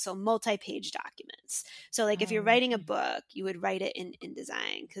books, like so multi-page documents. So like if you're writing a book, you would write it in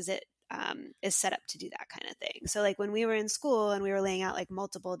InDesign because it is set up to do that kind of thing. So like when we were in school and we were laying out like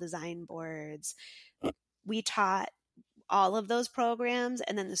multiple design boards, we taught all of those programs,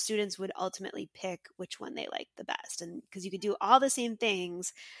 and then the students would ultimately pick which one they liked the best. And because you could do all the same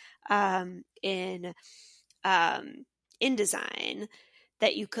things in InDesign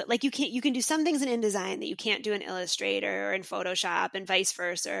that you could, like you can do some things in InDesign that you can't do in Illustrator or in Photoshop and vice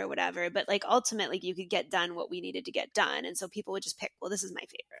versa or whatever. But like ultimately you could get done what we needed to get done. And so people would just pick, well, this is my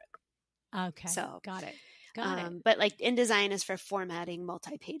favorite. Okay. So got it. But like InDesign is for formatting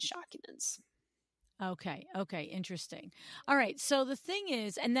multi-page documents. Okay. Interesting. All right. So the thing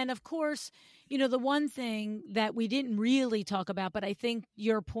is, and then of course, the one thing that we didn't really talk about, but I think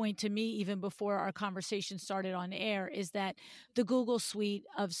your point to me, even before our conversation started on air, is that the Google suite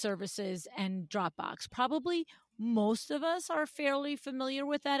of services and Dropbox, probably most of us are fairly familiar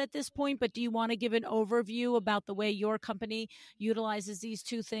with that at this point, but do you want to give an overview about the way your company utilizes these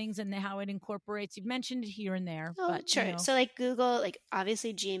two things and how it incorporates? You've mentioned it here and there. Oh, but sure. So like Google, like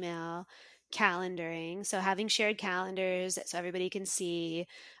obviously Gmail, calendaring. So having shared calendars so everybody can see.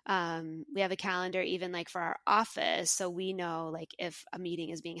 We have a calendar even like for our office. So we know like if a meeting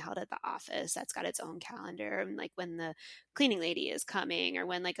is being held at the office, that's got its own calendar. And like when the cleaning lady is coming or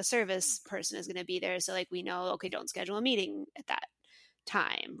when like a service person is going to be there. So like we know, okay, don't schedule a meeting at that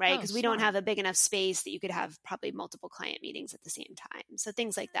time, right? Because we don't have a big enough space that you could have probably multiple client meetings at the same time. So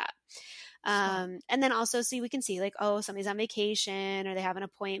things like that. And then also we can see like, oh, somebody's on vacation or they have an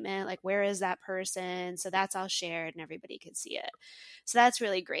appointment, like where is that person? So that's all shared and everybody can see it. So that's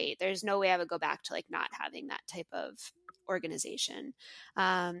really great. There's no way I would go back to like not having that type of organization.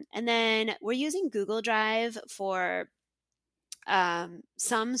 And then we're using Google Drive for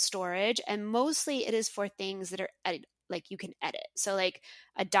some storage, and mostly it is for things that are like you can edit. So like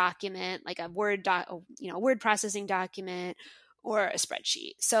a document, like a Word word processing document or a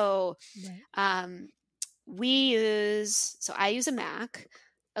spreadsheet. So I use a Mac.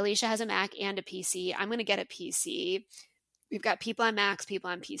 Alicia has a Mac and a PC. I'm going to get a PC. We've got people on Macs, people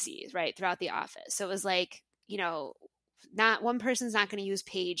on PCs, right, throughout the office. So it was like, not one person's not going to use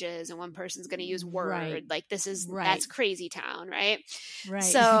Pages and one person's going to use Word. Right. Like that's crazy town, right? Right.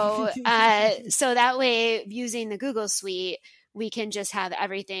 So, so that way using the Google suite, we can just have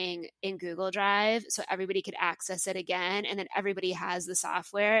everything in Google Drive so everybody could access it again. And then everybody has the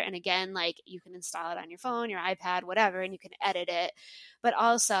software. And again, like you can install it on your phone, your iPad, whatever, and you can edit it. But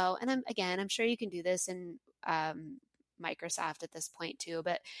also, and I'm sure you can do this in Microsoft at this point too,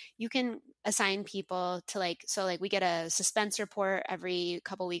 but you can assign people to we get a suspense report every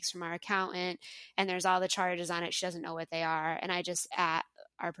couple weeks from our accountant and there's all the charges on it. She doesn't know what they are. And I just at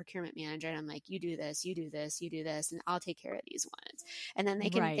our procurement manager and I'm like, you do this, you do this, you do this, and I'll take care of these ones. And then they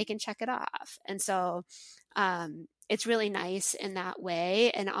can check it off. And so it's really nice in that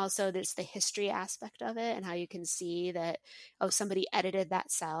way. And also there's the history aspect of it and how you can see that, somebody edited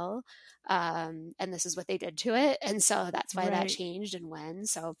that cell and this is what they did to it. And so that's why that changed and when.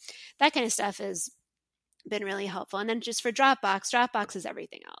 So that kind of stuff has been really helpful. And then just for Dropbox is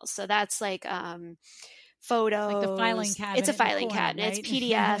everything else. So that's like photos, like the filing cabinet. It's a filing cabinet. Right? It's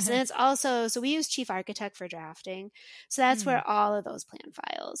PDFs. And it's also, so we use Chief Architect for drafting. So that's where all of those plan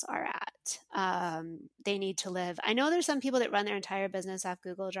files are at. They need to live. I know there's some people that run their entire business off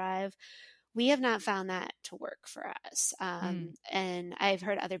Google Drive. We have not found that to work for us. And I've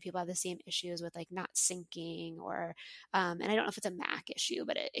heard other people have the same issues with like not syncing or, and I don't know if it's a Mac issue,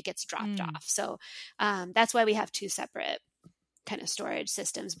 but it gets dropped off. So that's why we have two separate kind of storage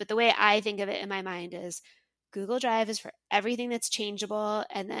systems. But the way I think of it in my mind is Google Drive is for everything that's changeable,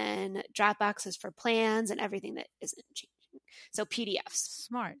 and then Dropbox is for plans and everything that isn't changing. So PDFs.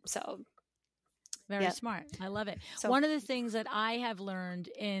 Smart. So very smart. I love it. So, one of the things that I have learned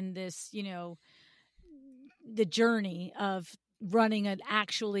in this, the journey of running an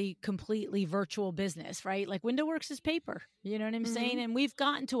actually completely virtual business, right? Like WindowWorks is paper, you know what I'm saying? And we've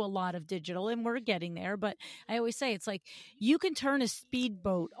gotten to a lot of digital and we're getting there. But I always say, it's like you can turn a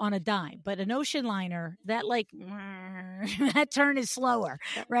speedboat on a dime, but an ocean liner, that that turn is slower,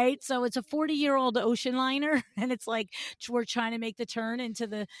 right? So it's a 40-year-old ocean liner and it's like we're trying to make the turn into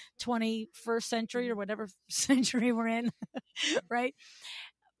the 21st century or whatever century we're in, right?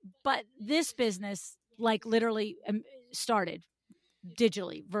 But this business, like, literally started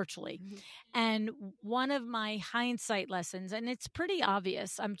digitally, virtually. And one of my hindsight lessons, and it's pretty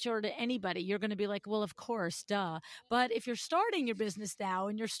obvious, I'm sure to anybody, you're going to be like, well, of course, duh. But if you're starting your business now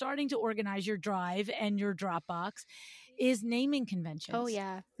and you're starting to organize your Drive and your Dropbox, is naming conventions. Oh,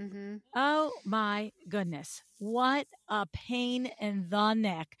 yeah. Oh, my goodness. What a pain in the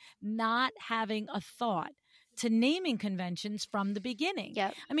neck not having a thought to naming conventions from the beginning.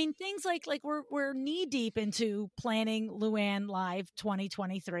 Yep. I mean, things like we're knee deep into planning LuAnn Live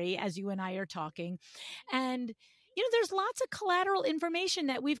 2023 as you and I are talking. And there's lots of collateral information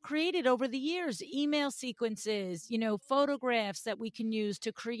that we've created over the years, email sequences, photographs that we can use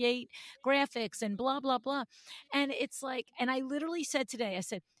to create graphics and blah, blah, blah. And it's like, and I literally said today, I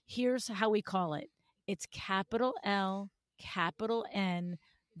said, here's how we call it. It's capital L, capital N,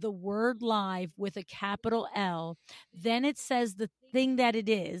 the word live with a capital L, then it says the thing that it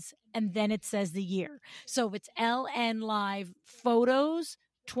is, and then it says the year. So it's LN Live Photos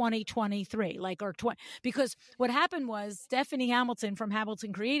 2023, because what happened was Stephanie Hamilton from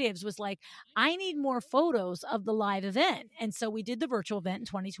Hamilton Creatives was like, I need more photos of the live event. And so we did the virtual event in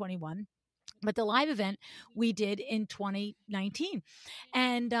 2021. But the live event we did in 2019.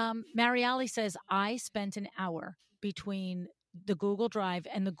 And Mariali says, I spent an hour between the Google Drive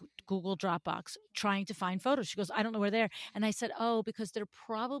and the Google Dropbox trying to find photos. She goes, I don't know where they're. And I said, oh, because they're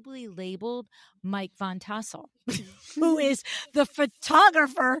probably labeled Mike Von Tassel, who is the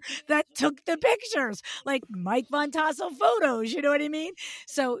photographer that took the pictures, like Mike Von Tassel photos. You know what I mean?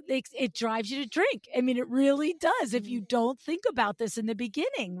 So it drives you to drink. I mean, it really does if you don't think about this in the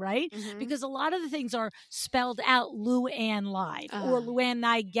beginning, right? Because a lot of the things are spelled out LuAnn Live or LuAnn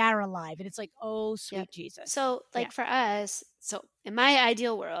Nigara Live. And it's like, oh, sweet Jesus. So for us, so in my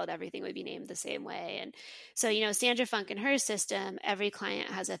ideal world, everything would be named the same way. And so, Sandra Funk in her system, every client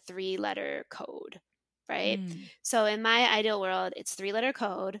has a 3-letter code, right? So in my ideal world, it's 3-letter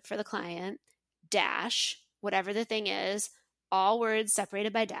code for the client, dash, whatever the thing is, all words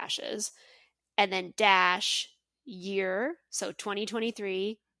separated by dashes, and then dash year. So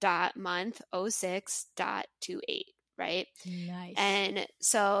 2023 dot month 06.28. Right. Nice. And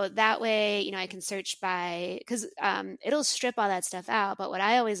so that way, I can search by, because it'll strip all that stuff out. But what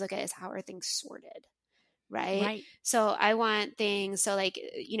I always look at is how are things sorted. Right. So I want things. So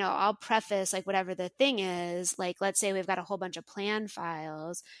I'll preface whatever the thing is, let's say we've got a whole bunch of plan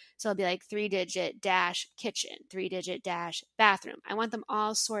files. So it'll be 3-digit dash kitchen, 3-digit dash bathroom. I want them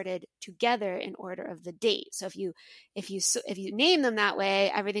all sorted together in order of the date. So if you name them that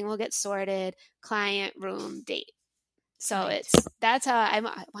way, everything will get sorted, client, room, date. So that's how I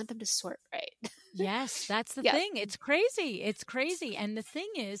want them to sort right. Yes, that's the thing. It's crazy. It's crazy. And the thing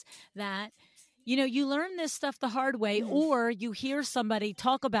is that, you learn this stuff the hard way, or you hear somebody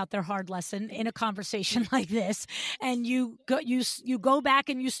talk about their hard lesson in a conversation like this, and you go back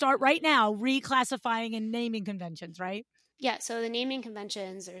and you start right now reclassifying and naming conventions, right? Yeah. So the naming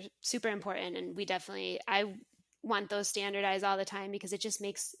conventions are super important, and I want those standardized all the time because it just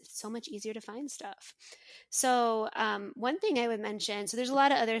makes it so much easier to find stuff. So one thing I would mention, so there's a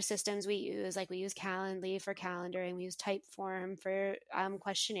lot of other systems we use, we use Calendly for calendaring, we use Typeform for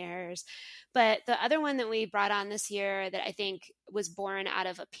questionnaires. But the other one that we brought on this year that I think was born out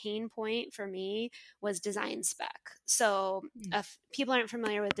of a pain point for me was DesignSpec. So if people aren't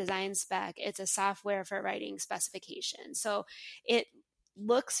familiar with DesignSpec, it's a software for writing specifications. So it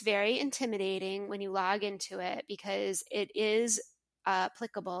looks very intimidating when you log into it because it is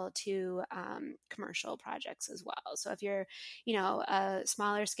applicable to commercial projects as well. So if you're, a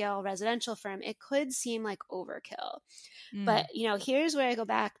smaller scale residential firm, it could seem like overkill. But, here's where I go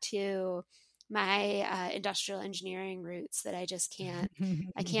back to my industrial engineering roots that I just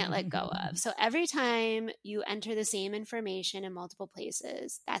I can't let go of. So every time you enter the same information in multiple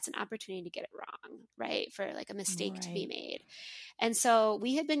places, that's an opportunity to get it wrong, right? For like a mistake to be made. And so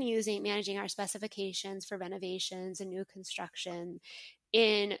we had been managing our specifications for renovations and new construction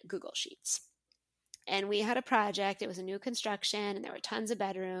in Google Sheets. And we had a project, it was a new construction, and there were tons of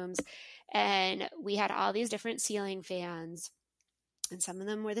bedrooms, and we had all these different ceiling fans. And some of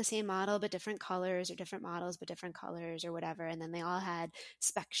them were the same model, but different colors, or different models, but different colors, or whatever. And then they all had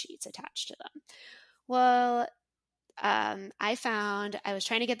spec sheets attached to them. Well, I was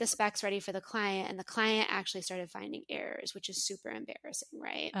trying to get the specs ready for the client, and the client actually started finding errors, which is super embarrassing,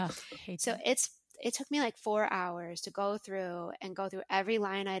 right? So it took me like 4 hours to go through every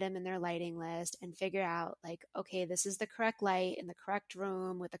line item in their lighting list and figure out like, okay, this is the correct light in the correct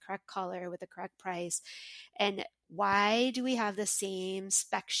room with the correct color with the correct price. And why do we have the same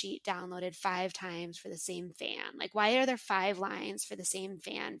spec sheet downloaded 5 times for the same fan? Like, why are there 5 lines for the same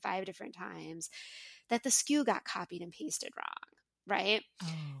fan 5 different times? That the SKU got copied and pasted wrong, right?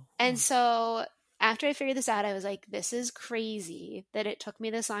 And so after I figured this out, I was like, this is crazy that it took me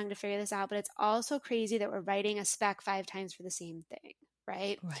this long to figure this out, but it's also crazy that we're writing a spec 5 times for the same thing,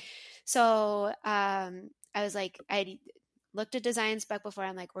 right? So I was like, I looked at DesignSpec before.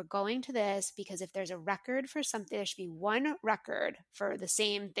 I'm like, we're going to this because if there's a record for something, there should be one record for the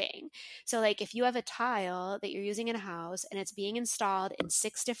same thing. So like if you have a tile that you're using in a house and it's being installed in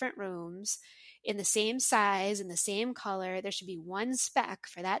 6 different rooms in the same size and the same color, there should be one spec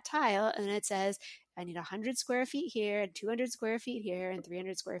for that tile. And it says, I need 100 square feet here and 200 square feet here and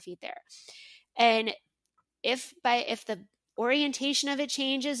 300 square feet there. And if the orientation of it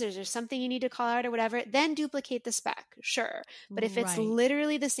changes, or there's something you need to call out or whatever, then duplicate the spec, sure. But if it's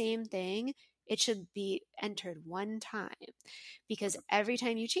literally the same thing, it should be entered one time, because every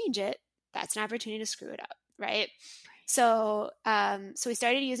time you change it, that's an opportunity to screw it up, right? So we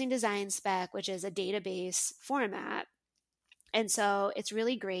started using DesignSpec, which is a database format. And so it's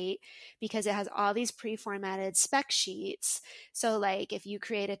really great because it has all these pre-formatted spec sheets. So like if you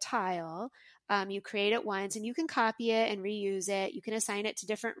create a tile, you create it once and you can copy it and reuse it. You can assign it to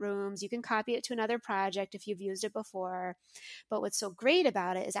different rooms. You can copy it to another project if you've used it before. But what's so great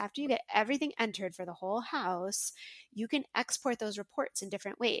about it is after you get everything entered for the whole house, you can export those reports in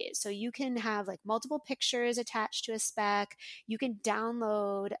different ways. So you can have like multiple pictures attached to a spec. You can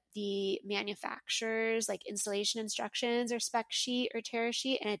download the manufacturer's like installation instructions or spec sheet or tear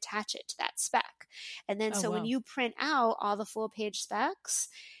sheet and attach it to that spec. And then when you print out all the full page specs,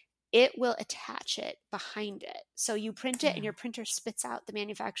 it will attach it behind it. So you print it and your printer spits out the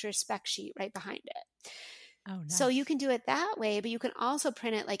manufacturer's spec sheet right behind it. Nice. So you can do it that way, but you can also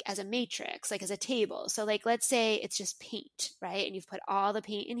print it like as a matrix, like as a table. So like, let's say it's just paint, right? And you've put all the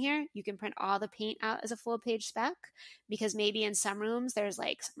paint in here. You can print all the paint out as a full page spec, because maybe in some rooms there's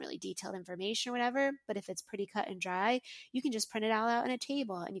like some really detailed information or whatever. But if it's pretty cut and dry, you can just print it all out in a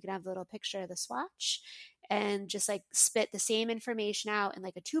table and you can have a little picture of the swatch and just like spit the same information out in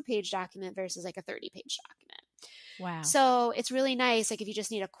like a 2-page document versus like a 30-page document. Wow. So it's really nice. Like if you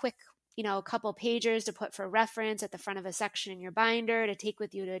just need a quick, a couple pagers to put for reference at the front of a section in your binder to take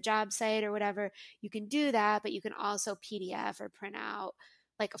with you to a job site or whatever, you can do that, but you can also PDF or print out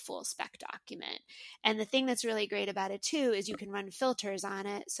like a full spec document. And the thing that's really great about it too is you can run filters on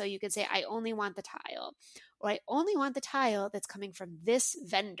it. So you could say, I only want the tile, or I only want the tile that's coming from this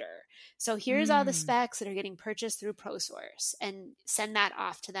vendor. So here's all the specs that are getting purchased through ProSource, and send that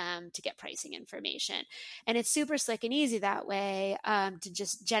off to them to get pricing information. And it's super slick and easy that way to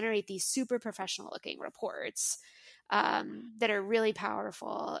just generate these super professional looking reports that are really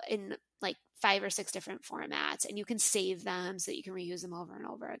powerful in like 5 or 6 different formats, and you can save them so that you can reuse them over and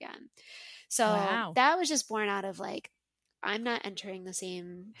over again. So that was just born out of like, I'm not entering the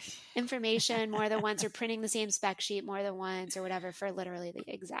same information more than once or printing the same spec sheet more than once or whatever for literally the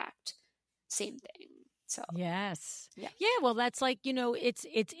exact same thing. So yes. Yeah. Well, that's like,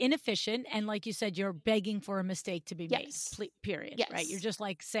 it's inefficient. And like you said, you're begging for a mistake to be made, period. Right. You're just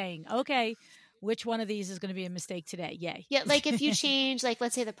like saying, okay, which one of these is going to be a mistake today? Yay. Yeah. Like if you change, like,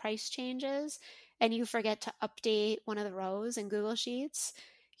 let's say the price changes and you forget to update one of the rows in Google Sheets,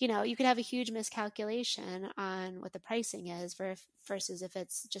 you could have a huge miscalculation on what the pricing is versus if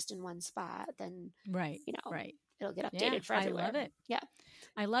it's just in one spot, then, it'll get updated for everywhere. I love it. Yeah.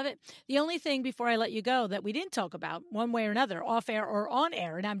 I love it. The only thing before I let you go that we didn't talk about one way or another, off air or on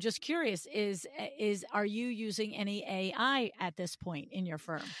air, and I'm just curious, is are you using any AI at this point in your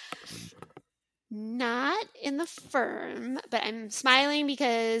firm? Not in the firm, but I'm smiling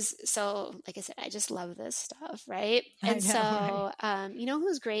because, like I said, I just love this stuff, right? I And know, right? so, you know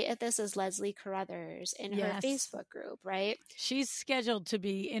who's great at this is Leslie Carruthers in her Yes. Facebook group, right? She's scheduled to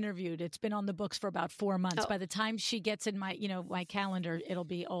be interviewed. It's been on the books for about 4 months. Oh, By the time she gets in my calendar, it'll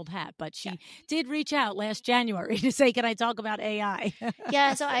be old hat. But yeah. she did reach out last January to say, "Can I talk about AI?"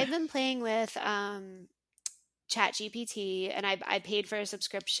 Yeah, so I've been playing with Chat GPT, and I paid for a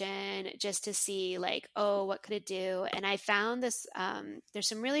subscription just to see like, oh, what could it do? And I found this, there's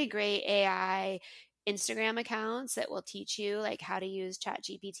some really great AI Instagram accounts that will teach you like how to use Chat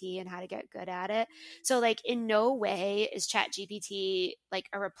GPT and how to get good at it. So like in no way is Chat GPT like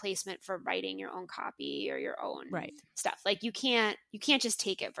a replacement for writing your own copy or your own Right. stuff. Like you can't just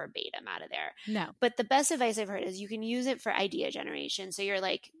take it verbatim out of there. No. But the best advice I've heard is you can use it for idea generation. So you're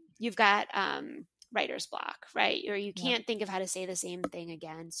like, you've got writer's block, right? Or you Yep. can't think of how to say the same thing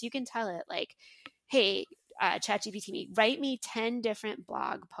again. So you can tell it like, hey, ChatGPT, write me 10 different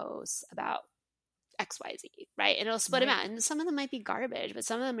blog posts about XYZ, right? And it'll split them Right. out. And some of them might be garbage, but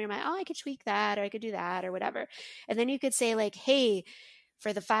some of them you're like, oh, I could tweak that or I could do that or whatever. And then you could say like, hey,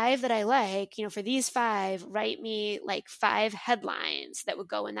 for the 5 that I like, for these 5, write me like 5 headlines that would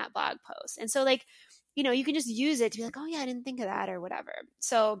go in that blog post. And so like, you can just use it to be like, oh yeah, I didn't think of that or whatever.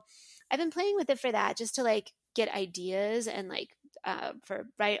 So I've been playing with it for that, just to like get ideas and like for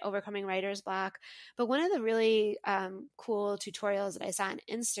overcoming writer's block. But one of the really cool tutorials that I saw on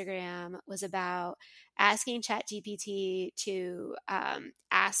Instagram was about asking ChatGPT to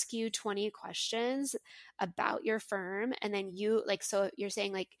ask you 20 questions about your firm, and then so you're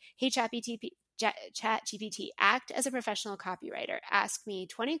saying like, hey ChatGPT, act as a professional copywriter. Ask me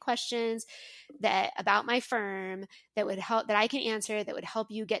 20 questions about my firm that I can answer, that would help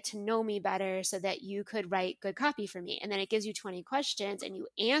you get to know me better so that you could write good copy for me. And then it gives you 20 questions and you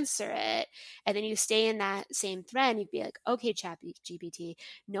answer it. And then you stay in that same thread. And you'd be like, okay, ChatGPT,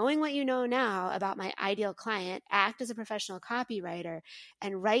 knowing what you know now about my ideal client, act as a professional copywriter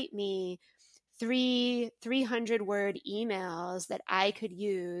and write me 300-word emails that I could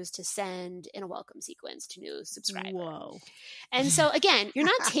use to send in a welcome sequence to new subscribers. Whoa. And so again, you're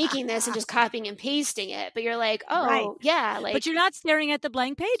not taking this and just copying and pasting it, but you're like, oh, right. yeah, like, but you're not staring at the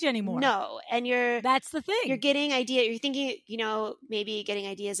blank page anymore. No, and that's the thing. You're getting you're thinking, maybe getting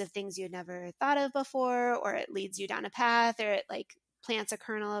ideas of things you'd never thought of before, or it leads you down a path, or it like plants a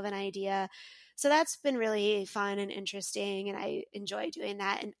kernel of an idea. So that's been really fun and interesting, and I enjoy doing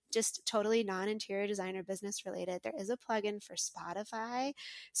that. And just totally non-interior designer business related, there is a plugin for Spotify.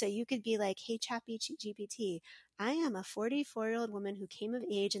 So you could be like, hey, ChatGPT, I am a 44-year-old woman who came of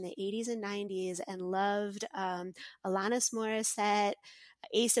age in the 80s and 90s and loved Alanis Morissette,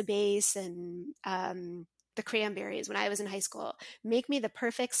 Ace of Base, and the Cranberries when I was in high school. Make me the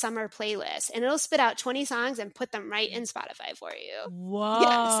perfect summer playlist. And it'll spit out 20 songs and put them right in Spotify for you. Whoa.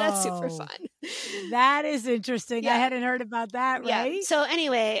 Yes, that's super fun. That is interesting. Yeah. I hadn't heard about that, right? Yeah. So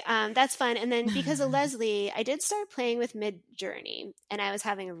anyway, that's fun. And then because of Leslie, I did start playing with Midjourney, and I was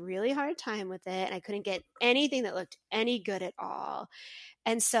having a really hard time with it, and I couldn't get anything that looked any good at all.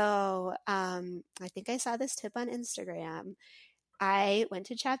 And so I think I saw this tip on Instagram. I went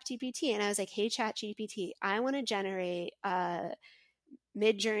to ChatGPT and I was like, hey, ChatGPT, I want to generate a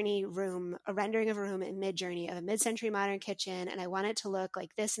Midjourney room, a rendering of a room in Midjourney of a mid-century modern kitchen, and I want it to look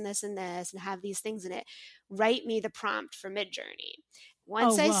like this and this and this and have these things in it. Write me the prompt for Midjourney.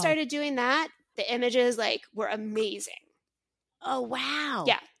 Once I started doing that, the images were amazing. Oh, wow.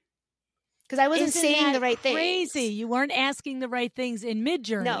 Yeah. Because I wasn't saying the right things. Crazy. You weren't asking the right things in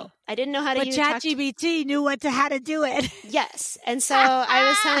Midjourney. No, I didn't know how to use it. But ChatGPT knew how to do it. Yes. And so I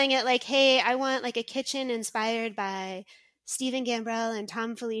was telling it like, hey, I want like a kitchen inspired by Stephen Gambrell and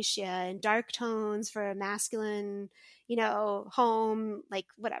Tom Felicia, and dark tones for a masculine, home, like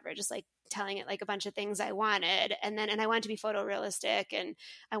whatever, just like telling it like a bunch of things I wanted. And I wanted to be photorealistic, and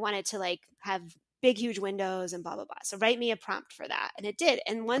I wanted to like have big, huge windows and blah, blah, blah. So write me a prompt for that. And it did.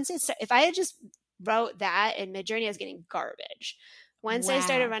 And once if I had just wrote that in Midjourney, I was getting garbage. Once I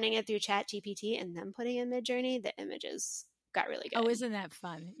started running it through ChatGPT and then putting in Midjourney, the images got really good. Oh, isn't that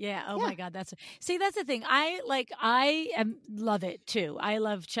fun? Yeah. Oh my God. That's the thing. I love it too. I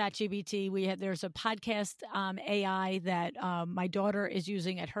love ChatGPT. There's a podcast AI that my daughter is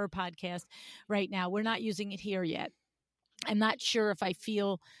using at her podcast right now. We're not using it here yet. I'm not sure if I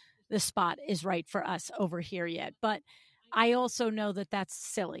feel the spot is right for us over here yet, but I also know that that's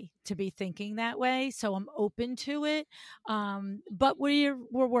silly to be thinking that way. So I'm open to it. But we're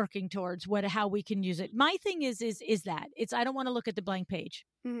working towards how we can use it. My thing is that I don't want to look at the blank page.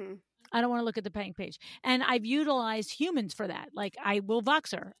 Mm-hmm. I don't want to look at the blank page. And I've utilized humans for that. Like I will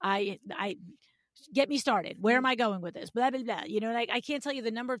Voxer. get me started. Where am I going with this? Blah, blah, blah. Like I can't tell you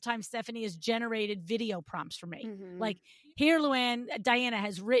the number of times Stephanie has generated video prompts for me. Like, here, LuAnn, Diana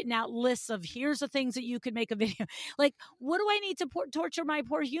has written out lists of here's the things that you could make a video. Like, what do I need to torture my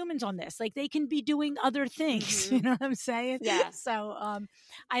poor humans on this? Like, they can be doing other things. You know what I'm saying? Yeah. So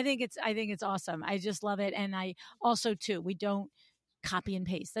I think it's awesome. I just love it. And I also, too, we don't copy and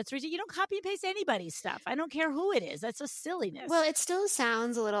paste. That's ridiculous. You don't copy and paste anybody's stuff. I don't care who it is. That's a silliness. Well, it still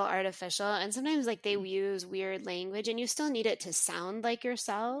sounds a little artificial, and sometimes like they use weird language, and you still need it to sound like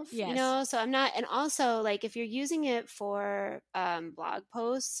yourself. Yes. So I'm not. And also, like if you're using it for blog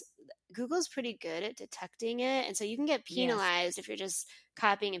posts, Google's pretty good at detecting it, and so you can get penalized if you're just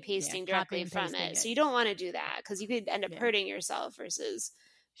copying and pasting directly from it. So you don't want to do that because you could end up hurting yourself versus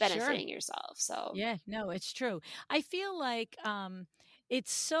benefiting yourself. So no, it's true. I feel like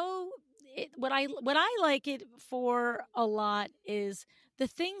it's so what I like it for a lot is the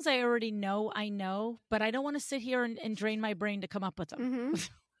things I already know, but I don't want to sit here and drain my brain to come up with them.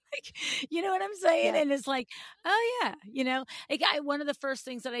 Like, you know what I'm saying? And it's like, oh yeah, like one of the first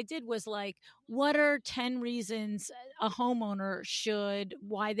things that I did was like, what are 10 reasons a homeowner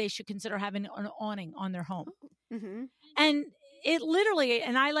why they should consider having an awning on their home? And it literally,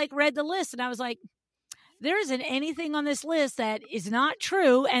 and I like read the list and I was like, there isn't anything on this list that is not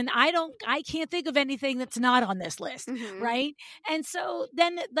true. And I can't think of anything that's not on this list. Right. And so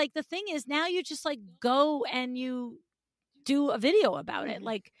then like the thing is now you just like go and you do a video about it.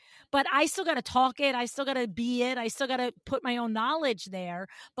 Like, but I still got to talk it. I still got to be it. I still got to put my own knowledge there.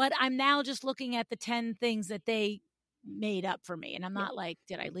 But I'm now just looking at the 10 things that they made up for me. And I'm not like,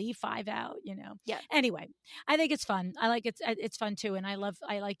 did I leave 5 out? Yeah. Anyway, I think it's fun. I like it's fun too. And I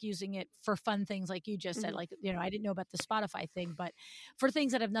like using it for fun things like you just said, like, I didn't know about the Spotify thing, but for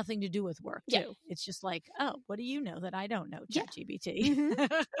things that have nothing to do with work too. It's just like, oh, what do you know that I don't know? ChatGPT.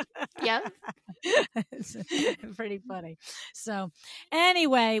 Yeah. It's pretty funny. So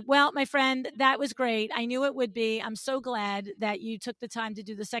anyway, well, my friend, that was great. I knew it would be. I'm so glad that you took the time to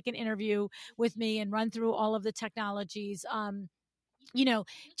do the second interview with me and run through all of the technologies.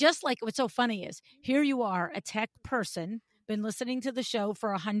 Just like what's so funny is here you are, a tech person, been listening to the show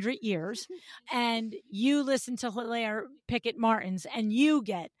for 100 years, and you listen to Hilaire Pickett Martin's and you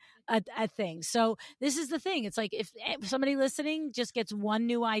get a thing. So this is the thing. It's like if somebody listening just gets one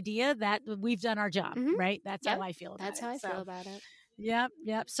new idea, that we've done our job, right? That's how I feel about it. That's how I feel about it.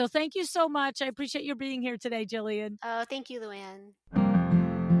 Yep. So thank you so much. I appreciate you being here today, Jillian. Oh, thank you, LuAnn.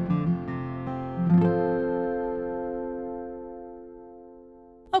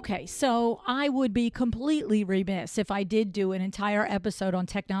 Okay, so I would be completely remiss if I did do an entire episode on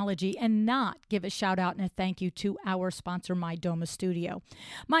technology and not give a shout out and a thank you to our sponsor, MyDoma Studio.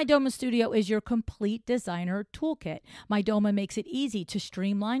 MyDoma Studio is your complete designer toolkit. MyDoma makes it easy to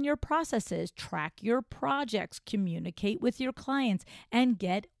streamline your processes, track your projects, communicate with your clients, and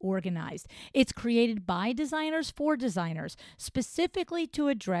get organized. It's created by designers for designers, specifically to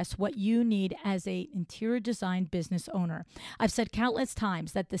address what you need as an interior design business owner. I've said countless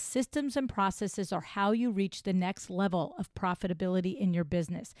times that the systems and processes are how you reach the next level of profitability in your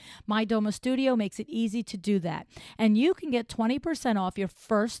business. MyDoma Studio makes it easy to do that. And you can get 20% off your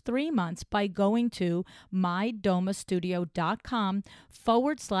first 3 months by going to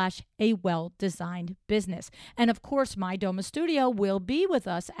mydomastudio.com/a well-designed business. And of course, MyDoma Studio will be with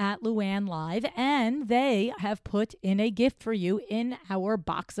us at LuAnn Live, and they have put in a gift for you in our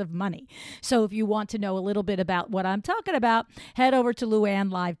box of money. So if you want to know a little bit about what I'm talking about, head over to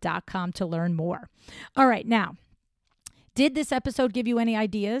LuAnnLive.com to learn more. All right, now, did this episode give you any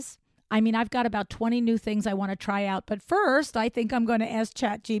ideas? I mean, I've got about 20 new things I want to try out, but first, I think I'm going to ask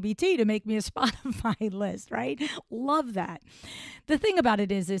ChatGPT to make me a Spotify list, right? Love that. The thing about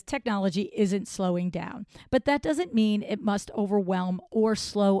it is technology isn't slowing down, but that doesn't mean it must overwhelm or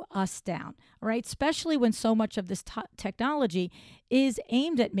slow us down, right? Especially when so much of this technology is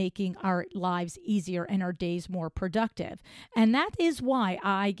aimed at making our lives easier and our days more productive. And that is why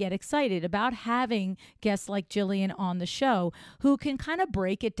I get excited about having guests like Jillian on the show who can kind of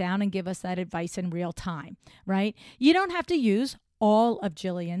break it down and give us that advice in real time, right? You don't have to use all of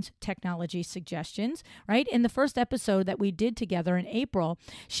Jillian's technology suggestions, right? In the first episode that we did together in April,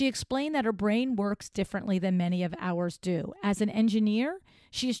 she explained that her brain works differently than many of ours do. As an engineer,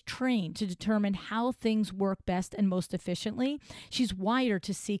 she is trained to determine how things work best and most efficiently. She's wired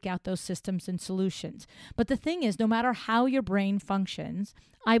to seek out those systems and solutions. But the thing is, no matter how your brain functions,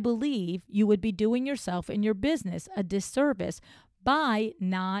 I believe you would be doing yourself and your business a disservice by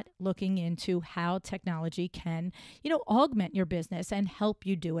not looking into how technology can, augment your business and help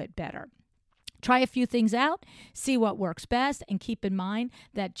you do it better. Try a few things out, see what works best, and keep in mind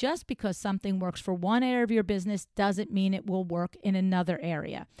that just because something works for one area of your business doesn't mean it will work in another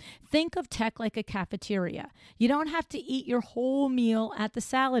area. Think of tech like a cafeteria. You don't have to eat your whole meal at the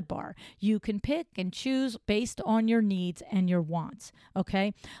salad bar. You can pick and choose based on your needs and your wants,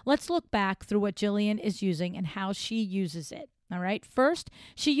 okay? Let's look back through what Jillian is using and how she uses it. All right. First,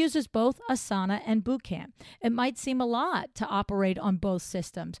 she uses both Asana and Bootcamp. It might seem a lot to operate on both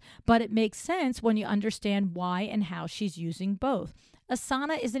systems, but it makes sense when you understand why and how she's using both.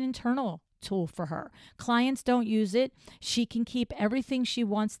 Asana is an internal tool for her. Clients don't use it. She can keep everything she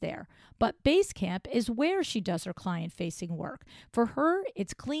wants there. But Basecamp is where she does her client-facing work. For her,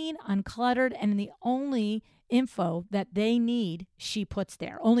 it's clean, uncluttered, and the only info that they need, she puts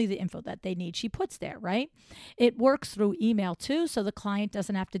there. Only the info that they need, she puts there, right? It works through email too, so the client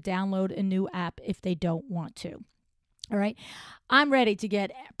doesn't have to download a new app if they don't want to. All right. I'm ready to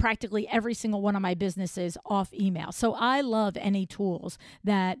get practically every single one of my businesses off email. So I love any tools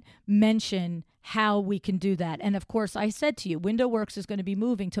that mention how we can do that. And of course, I said to you, WindowWorks is going to be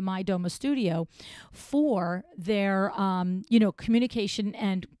moving to My Doma Studio for their, communication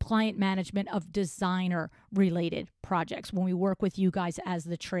and client management of designer-related projects when we work with you guys as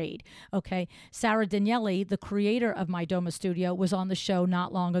the trade. Okay. Sarah Daniele, the creator of My Doma Studio, was on the show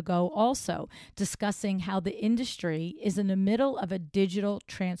not long ago also discussing how the industry is in the middle of a digital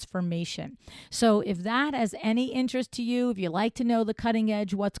transformation. So if that has any interest to you, if you like to know the cutting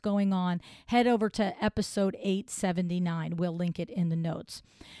edge, what's going on, head over to episode 879. We'll link it in the notes.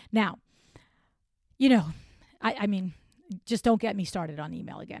 Now, I mean, just don't get me started on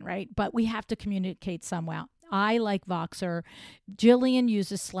email again, right? But we have to communicate somehow. I like Voxer. Jillian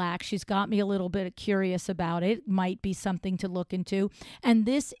uses Slack. She's got me a little bit curious about it. Might be something to look into. And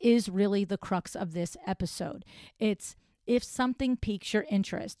this is really the crux of this episode. It's if something piques your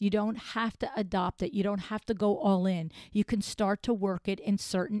interest, you don't have to adopt it. You don't have to go all in. You can start to work it in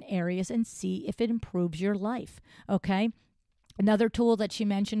certain areas and see if it improves your life, okay? Another tool that she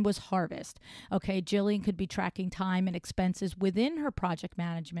mentioned was Harvest. Okay, Jillian could be tracking time and expenses within her project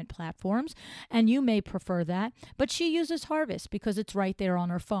management platforms, and you may prefer that, but she uses Harvest because it's right there on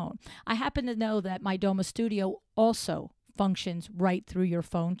her phone. I happen to know that My Doma Studio also functions right through your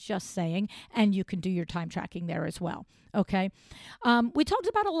phone, just saying, and you can do your time tracking there as well. Okay. We talked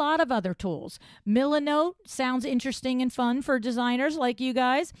about a lot of other tools. Milanote sounds interesting and fun for designers like you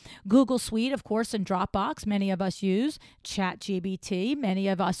guys. Google Suite, of course, and Dropbox, many of us use. ChatGPT, many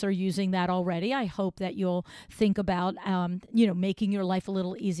of us are using that already. I hope that you'll think about, making your life a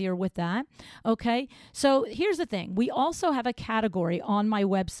little easier with that. Okay. So here's the thing. We also have a category on my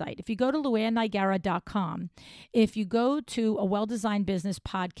website. If you go to LuAnnNigara.com, if you go to a Well-Designed Business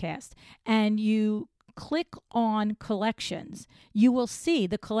podcast and you click on collections, you will see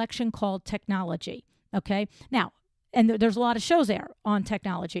the collection called technology. Okay. Now, and there's a lot of shows there on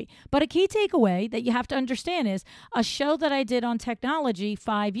technology. But a key takeaway that you have to understand is a show that I did on technology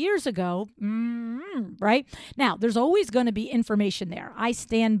 5 years ago, right? Now, there's always going to be information there. I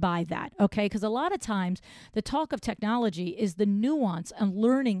stand by that, okay? Because a lot of times the talk of technology is the nuance and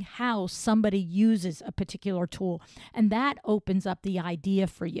learning how somebody uses a particular tool. And that opens up the idea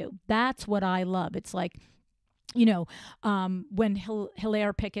for you. That's what I love. It's like, when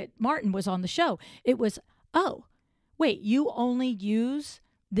Hilaire Pickett Martin was on the show, it was, oh, wait, you only use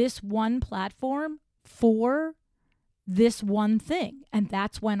this one platform for this one thing. And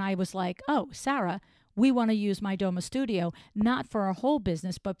that's when I was like, oh, Sarah, we want to use My Doma Studio, not for our whole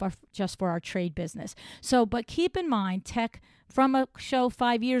business, but just for our trade business. So, but keep in mind, tech from a show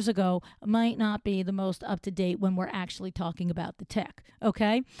 5 years ago might not be the most up to date when we're actually talking about the tech.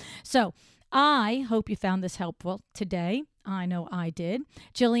 Okay. So I hope you found this helpful today. I know I did.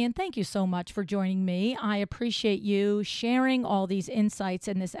 Jillian, thank you so much for joining me. I appreciate you sharing all these insights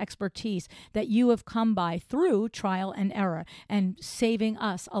and this expertise that you have come by through trial and error and saving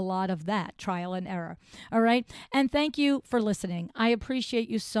us a lot of that trial and error. All right. And thank you for listening. I appreciate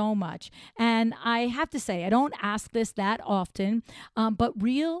you so much. And I have to say, I don't ask this that often, but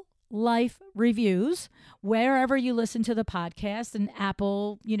real life reviews, wherever you listen to the podcast, and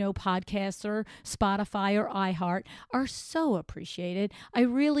Apple, podcasts or Spotify or iHeart, are so appreciated. I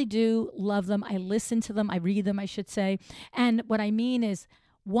really do love them. I listen to them. I read them, I should say. And what I mean is,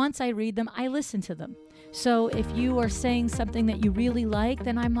 Once I read them, I listen to them. So if you are saying something that you really like,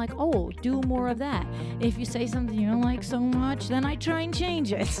 then I'm like, oh, do more of that. If you say something you don't like so much, then I try and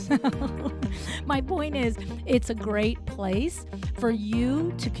change it. My point is, it's a great place for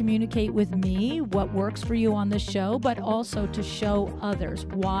you to communicate with me what works for you on the show, but also to show others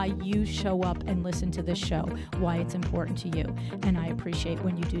why you show up and listen to this show, why it's important to you. And I appreciate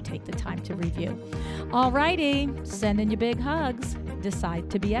when you do take the time to review. All righty, sending you big hugs. Decide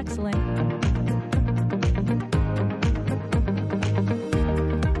to be excellent.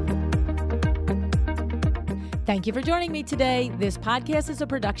 Thank you for joining me today. This podcast is a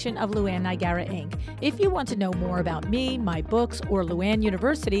production of LuAnn Nigara, Inc. If you want to know more about me, my books, or LuAnn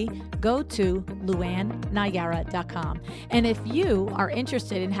University, go to LuAnnNigara.com. And if you are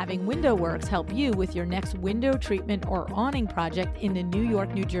interested in having WindowWorks help you with your next window treatment or awning project in the New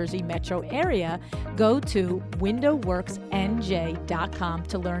York, New Jersey metro area, go to WindowWorksNJ.com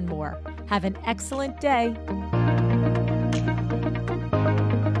to learn more. Have an excellent day.